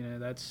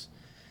 It's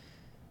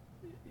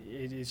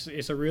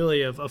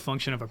really a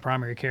function of a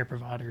primary care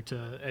provider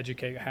to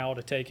educate how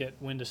to take it,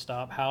 when to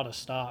stop, how to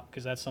stop,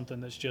 because that's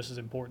something that's just as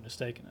important as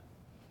taking it.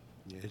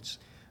 Yeah, it's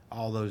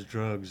all those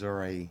drugs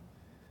are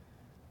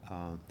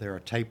they're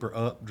a taper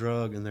up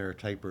drug and they're a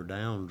taper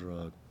down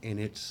drug, and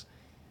it's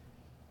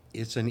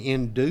an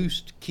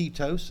induced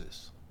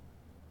ketosis.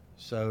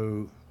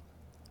 So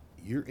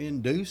you're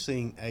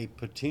inducing a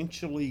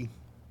potentially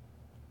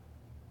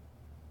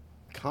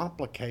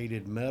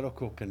complicated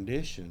medical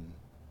condition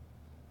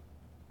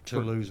to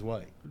lose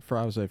weight.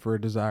 I would say for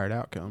a desired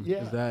outcome.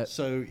 Yeah.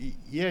 So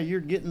you're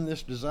getting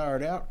this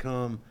desired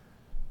outcome,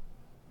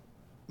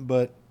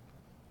 but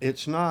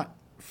it's not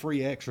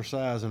free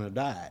exercise and a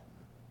diet.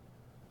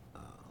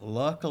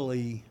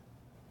 Luckily,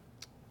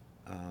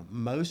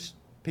 most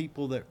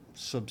people that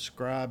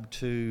subscribe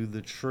to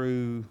the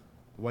true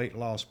weight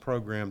loss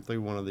program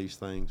through one of these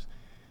things,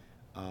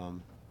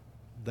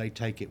 they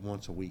take it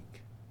once a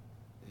week.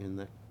 And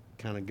that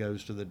kind of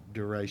goes to the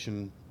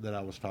duration that I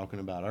was talking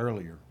about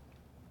earlier.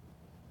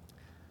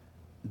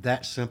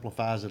 That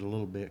simplifies it a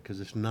little bit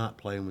because it's not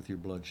playing with your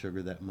blood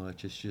sugar that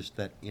much. It's just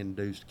that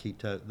induced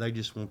keto. They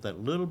just want that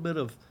little bit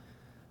of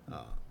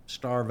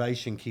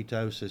starvation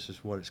ketosis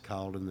is what it's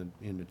called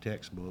in the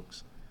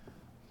textbooks.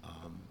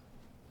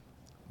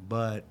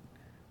 But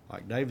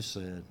like David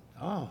said,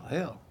 oh,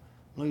 hell,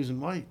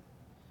 losing weight.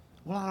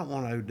 Well, I don't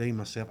want to OD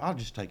myself. I'll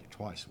just take it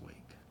twice a week.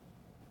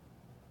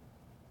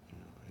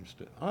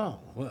 Instead, oh,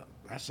 well,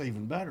 that's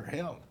even better.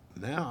 Hell,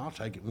 now I'll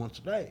take it once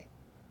a day.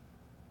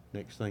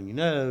 Next thing you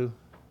know,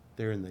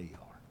 they're in the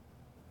ER.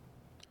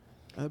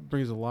 That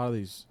brings a lot of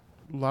these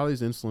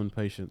insulin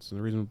patients, and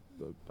the reason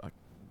I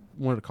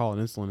wanted to call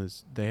it insulin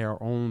is they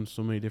are on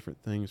so many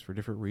different things for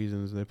different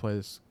reasons. They play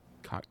this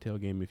cocktail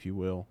game, if you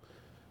will.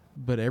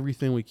 But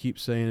everything we keep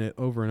saying it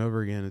over and over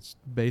again, it's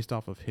based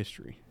off of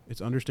history. It's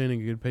understanding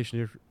a good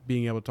patient,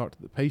 being able to talk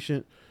to the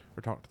patient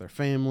or talk to their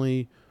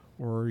family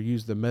or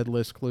use the med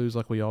list clues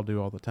like we all do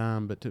all the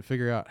time. But to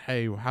figure out,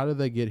 hey, how did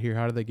they get here?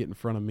 How did they get in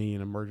front of me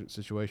in an emergent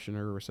situation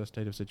or a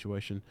resuscitative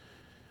situation?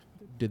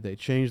 Did they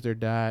change their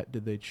diet?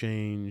 Did they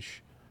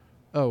change,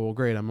 oh, well,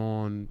 great, I'm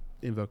on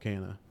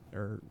Invocana.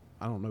 Or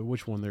I don't know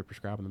which one they're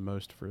prescribing the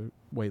most for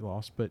weight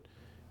loss, but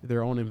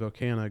they're on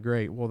Invocana,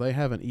 great. Well, they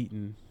haven't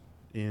eaten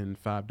in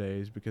 5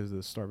 days because of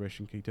the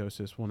starvation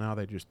ketosis. Well, now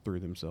they just threw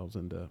themselves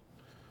into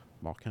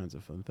all kinds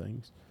of fun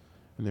things.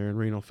 And they're in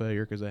renal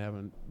failure because they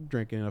haven't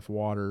drank enough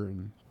water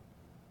and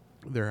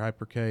they're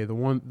hyper K. The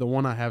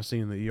one I have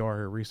seen in the ER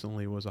here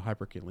recently was a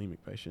hyperkalemic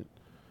patient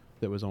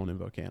that was on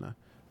Invocana.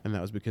 And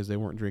that was because they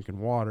weren't drinking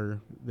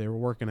water. They were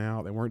working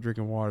out. They weren't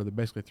drinking water. They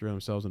basically threw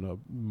themselves into a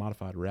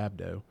modified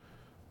rhabdo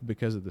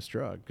because of this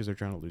drug, because they're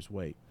trying to lose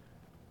weight.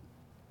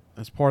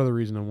 That's part of the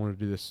reason I wanted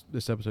to do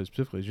this episode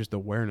specifically, is just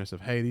awareness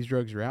of, hey, these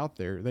drugs are out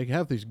there. They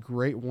have these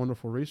great,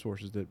 wonderful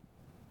resources that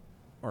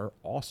are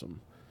awesome,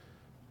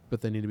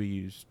 but they need to be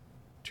used,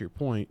 to your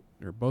point,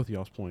 or both of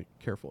y'all's point,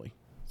 carefully.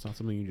 It's not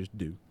something you just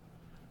do.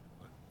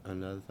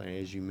 Another thing,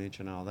 as you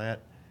mentioned all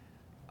that,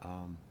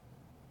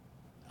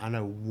 I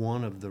know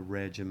one of the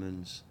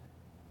regimens,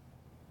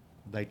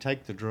 they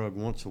take the drug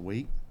once a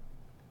week,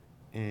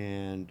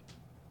 and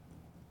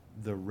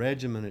the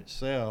regimen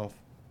itself,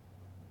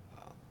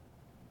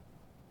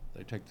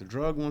 they take the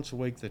drug once a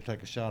week, they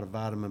take a shot of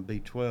vitamin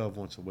B12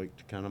 once a week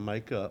to kind of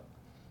make up,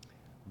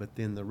 but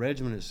then the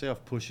regimen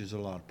itself pushes a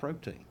lot of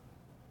protein.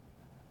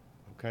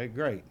 Okay,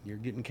 great, you're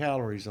getting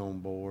calories on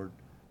board,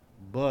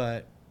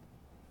 but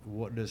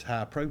what does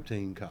high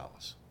protein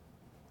cause?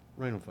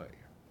 Renal failure.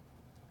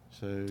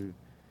 So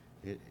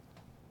it,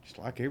 just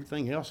like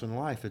everything else in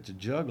life, it's a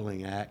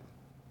juggling act.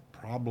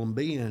 Problem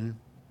being,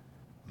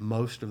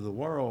 most of the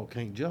world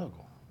can't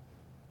juggle.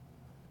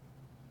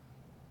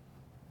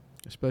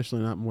 Especially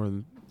not more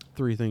than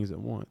 3 things at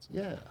once.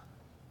 Yeah.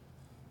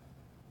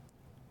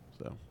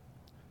 So,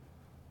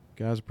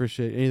 guys,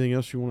 appreciate anything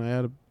else you want to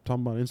add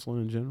talking about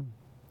insulin in general?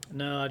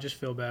 No, I just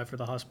feel bad for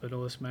the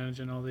hospitalists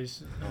managing all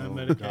these Oh,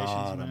 medications,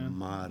 God man.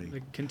 almighty.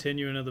 The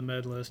continuing of the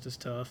med list is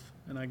tough,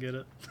 and I get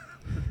it.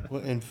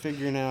 Well, and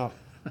figuring out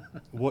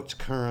what's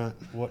current,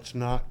 what's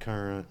not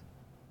current,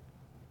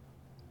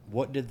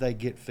 what did they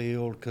get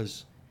filled?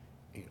 Because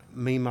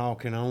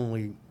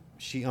Meemaw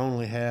she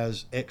only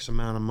has X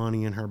amount of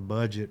money in her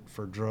budget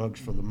for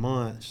drugs for the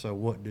month. So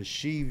what does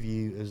she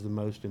view as the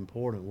most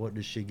important? What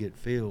does she get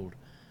filled?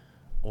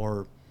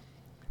 Or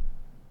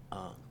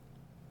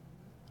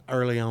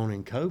early on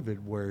in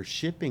COVID, where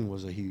shipping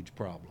was a huge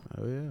problem.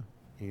 Oh,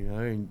 yeah.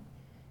 And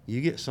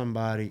you get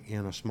somebody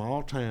in a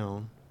small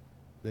town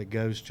that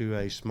goes to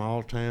a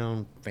small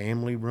town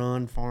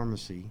family-run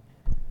pharmacy,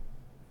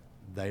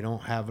 they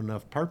don't have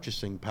enough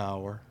purchasing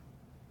power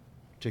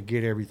to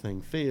get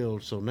everything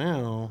filled. So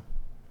now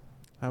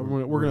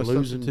We're going to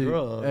substitute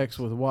drugs. X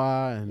with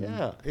Y. And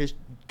Yeah, it's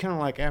kind of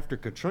like after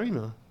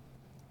Katrina.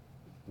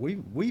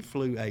 We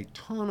flew a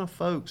ton of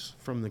folks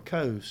from the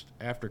coast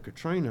after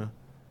Katrina,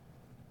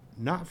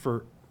 not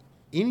for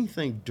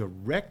anything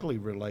directly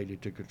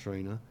related to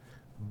Katrina,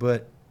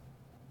 but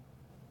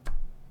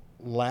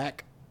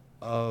lack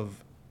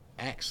of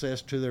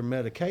access to their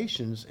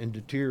medications and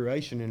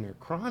deterioration in their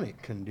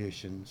chronic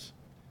conditions.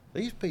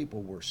 These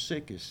people were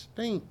sick as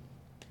stink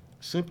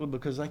simply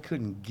because they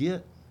couldn't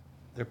get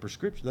their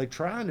prescription. They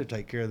tried to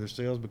take care of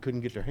themselves but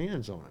couldn't get their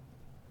hands on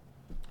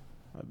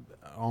it.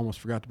 I almost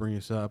forgot to bring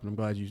this up, and I'm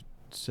glad you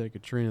said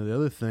Katrina. The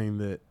other thing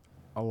that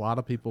a lot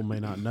of people may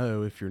not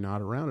know if you're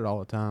not around it all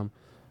the time,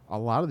 a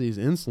lot of these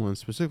insulins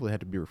specifically had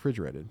to be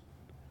refrigerated.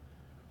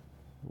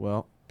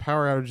 Well,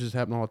 power outages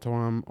happen all the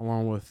time,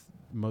 along with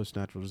most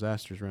natural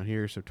disasters around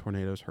here, so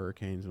tornadoes,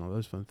 hurricanes, and all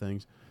those fun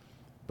things.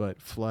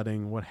 But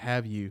flooding, what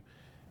have you,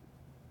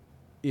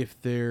 if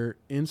their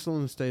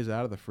insulin stays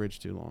out of the fridge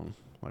too long,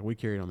 like we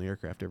carry it on the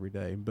aircraft every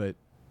day, but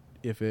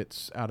if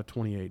it's out of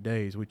 28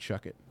 days, we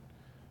chuck it.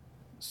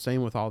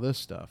 Same with all this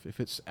stuff. If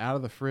it's out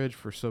of the fridge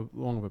for so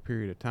long of a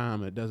period of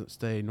time, it doesn't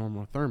stay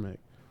normothermic,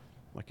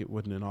 like it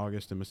wouldn't in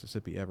August in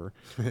Mississippi ever.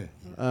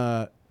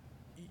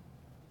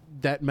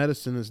 That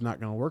medicine is not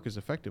going to work as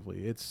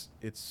effectively. Its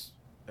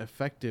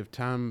effective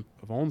time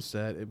of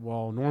onset,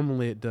 while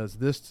normally it does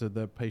this to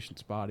the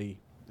patient's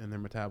body and their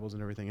metabolism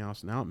and everything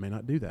else, now it may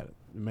not do that.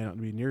 It may not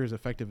be near as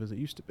effective as it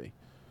used to be.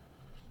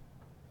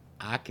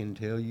 I can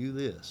tell you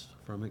this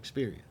from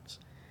experience.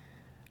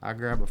 I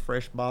grab a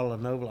fresh bottle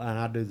of Nova, and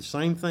I do the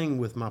same thing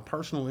with my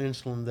personal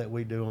insulin that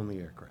we do on the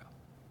aircraft.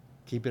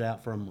 keep it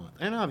out for a month.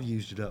 And I've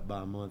used it up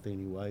by a month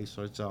anyway,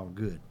 so it's all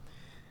good.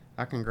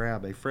 I can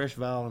grab a fresh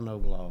vial of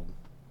Novolog,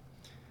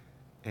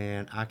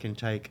 and I can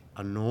take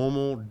a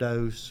normal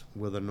dose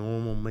with a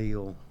normal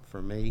meal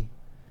for me,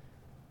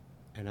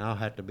 and I'll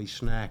have to be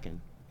snacking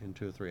in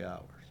 2 or 3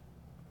 hours.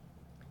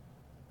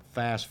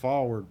 Fast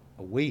forward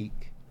a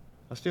week,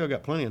 I still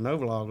got plenty of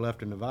Novolog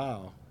left in the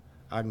vial.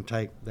 I can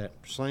take that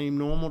same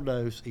normal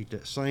dose, eat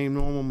that same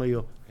normal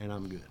meal, and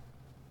I'm good.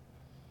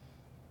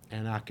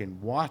 And I can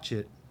watch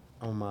it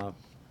on my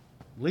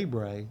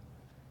Libre,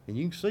 and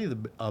you can see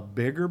a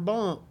bigger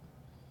bump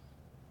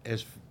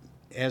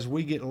as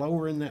we get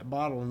lower in that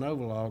bottle of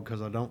Novolog,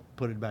 because I don't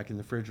put it back in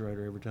the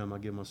refrigerator every time I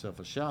give myself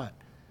a shot.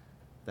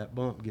 That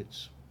bump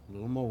gets a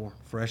little more.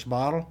 Fresh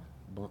bottle,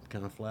 bump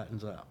kind of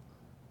flattens out.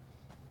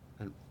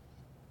 And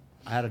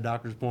I had a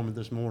doctor's appointment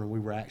this morning. We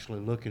were actually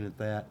looking at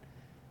that,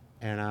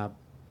 and I,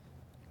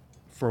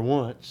 for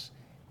once,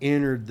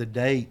 entered the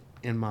date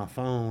in my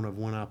phone of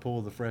when I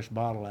pulled the fresh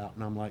bottle out,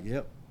 and I'm like,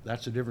 yep,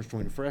 that's the difference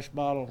between a fresh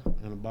bottle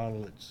and a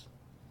bottle that's...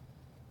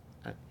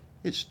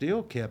 It's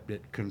still kept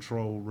at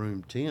control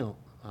room temp.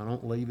 I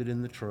don't leave it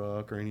in the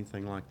truck or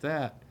anything like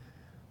that.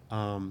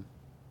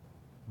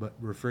 But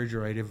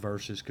refrigerated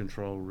versus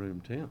control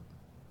room temp.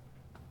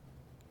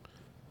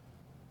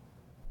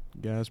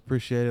 Guys,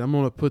 appreciate it. I'm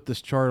going to put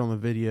this chart on the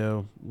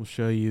video. We'll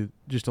show you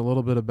just a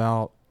little bit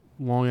about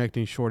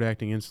long-acting,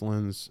 short-acting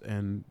insulins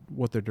and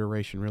what their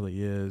duration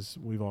really is.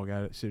 We've all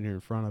got it sitting here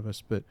in front of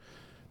us, but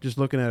just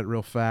looking at it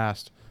real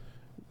fast,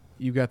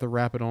 you've got the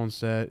rapid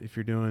onset if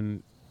you're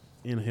doing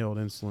inhaled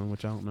insulin,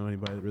 which I don't know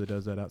anybody that really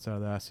does that outside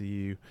of the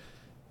ICU,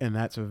 and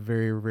that's a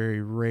very, very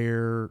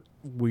rare,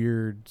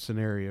 weird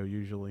scenario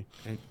usually.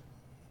 And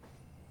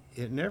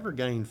it never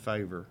gained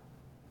favor.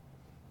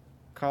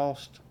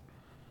 Cost,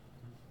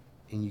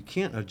 and you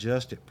can't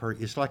adjust it per.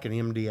 It's like an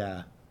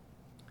MDI.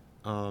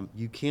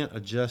 You can't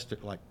adjust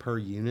it like per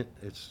unit.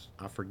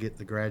 I forget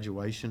the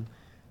graduation.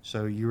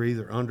 So you're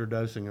either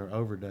underdosing or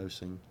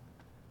overdosing.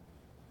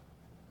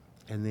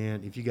 And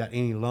then if you got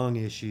any lung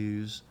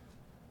issues,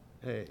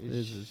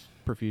 This is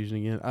perfusion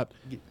again. The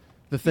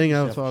Give thing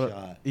I yourself thought, a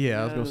shot.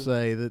 I was gonna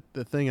say that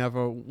the thing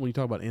when you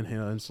talk about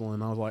inhaled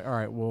insulin, I was like, all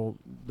right, well,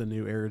 the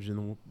new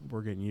Aerogen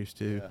we're getting used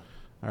to. Yeah.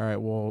 All right,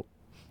 well,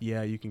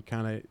 yeah, you can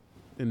kind of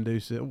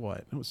induce it.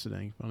 What's so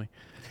dang funny?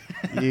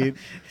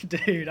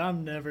 Dude,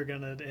 I'm never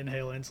gonna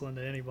inhale insulin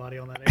to anybody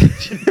on that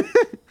age.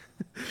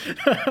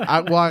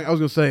 I was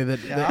gonna say that.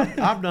 Yeah,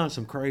 I've done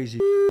some crazy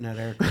in that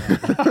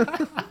aircraft.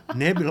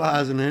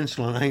 Nebulizing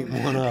insulin ain't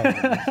one of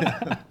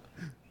them.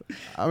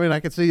 I mean, I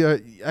could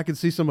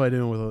see somebody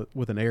doing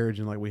with an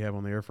Aerogen like we have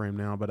on the airframe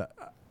now, but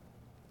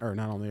or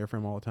not on the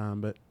airframe all the time.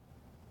 But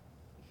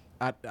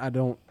I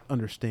don't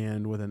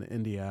understand with an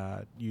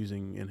NDI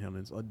using inhaled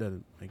insulin. It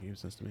doesn't make any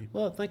sense to me.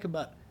 Well, think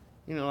about,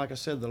 like I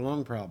said, the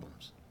lung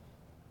problems.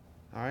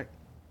 All right,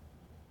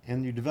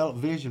 and you develop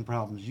vision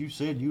problems. You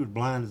said you were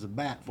blind as a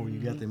bat before you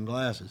got them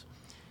glasses,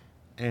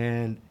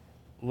 and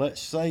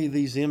let's say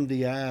these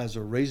MDIs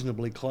are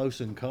reasonably close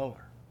in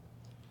color,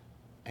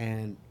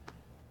 and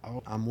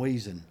I'm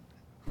wheezing,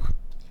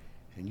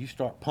 and you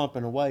start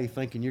pumping away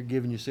thinking you're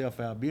giving yourself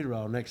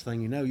albuterol. Next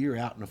thing you know, you're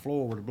out on the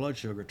floor with a blood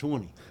sugar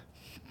 20.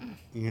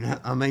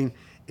 I mean,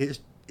 it's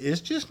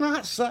just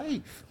not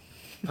safe.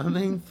 I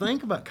mean,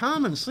 think about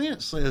common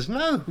sense says,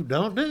 no,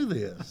 don't do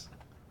this.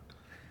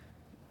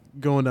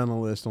 Going down the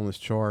list on this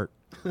chart,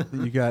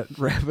 you got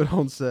rapid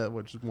onset,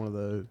 which is one of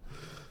those.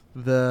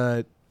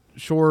 The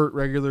short,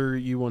 regular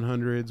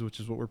U100s, which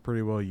is what we're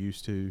pretty well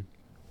used to.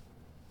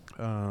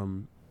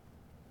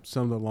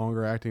 Some of the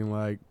longer acting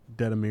like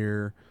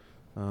Detamir,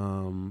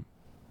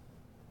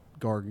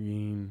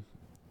 Gargine,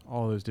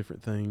 all those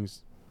different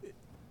things.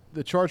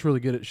 The chart's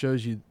really good. It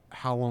shows you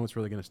how long it's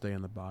really going to stay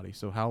in the body.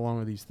 So how long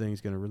are these things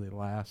going to really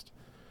last?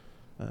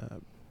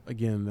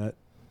 Again, that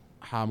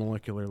high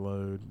molecular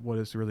load, what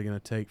it's really going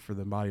to take for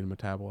the body to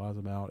metabolize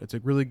them out. It's a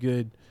really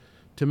good,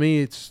 to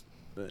me,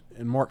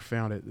 and Mark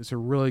found it, it's a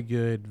really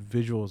good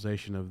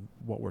visualization of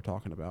what we're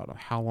talking about, of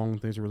how long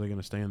things are really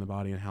going to stay in the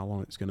body and how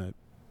long it's going to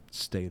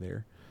stay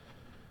there.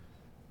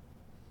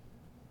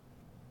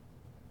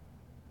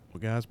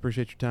 Well, guys,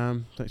 appreciate your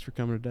time. Thanks for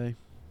coming today.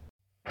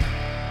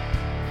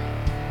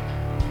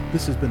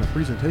 This has been a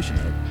presentation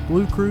of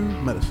Blue Crew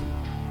Medicine.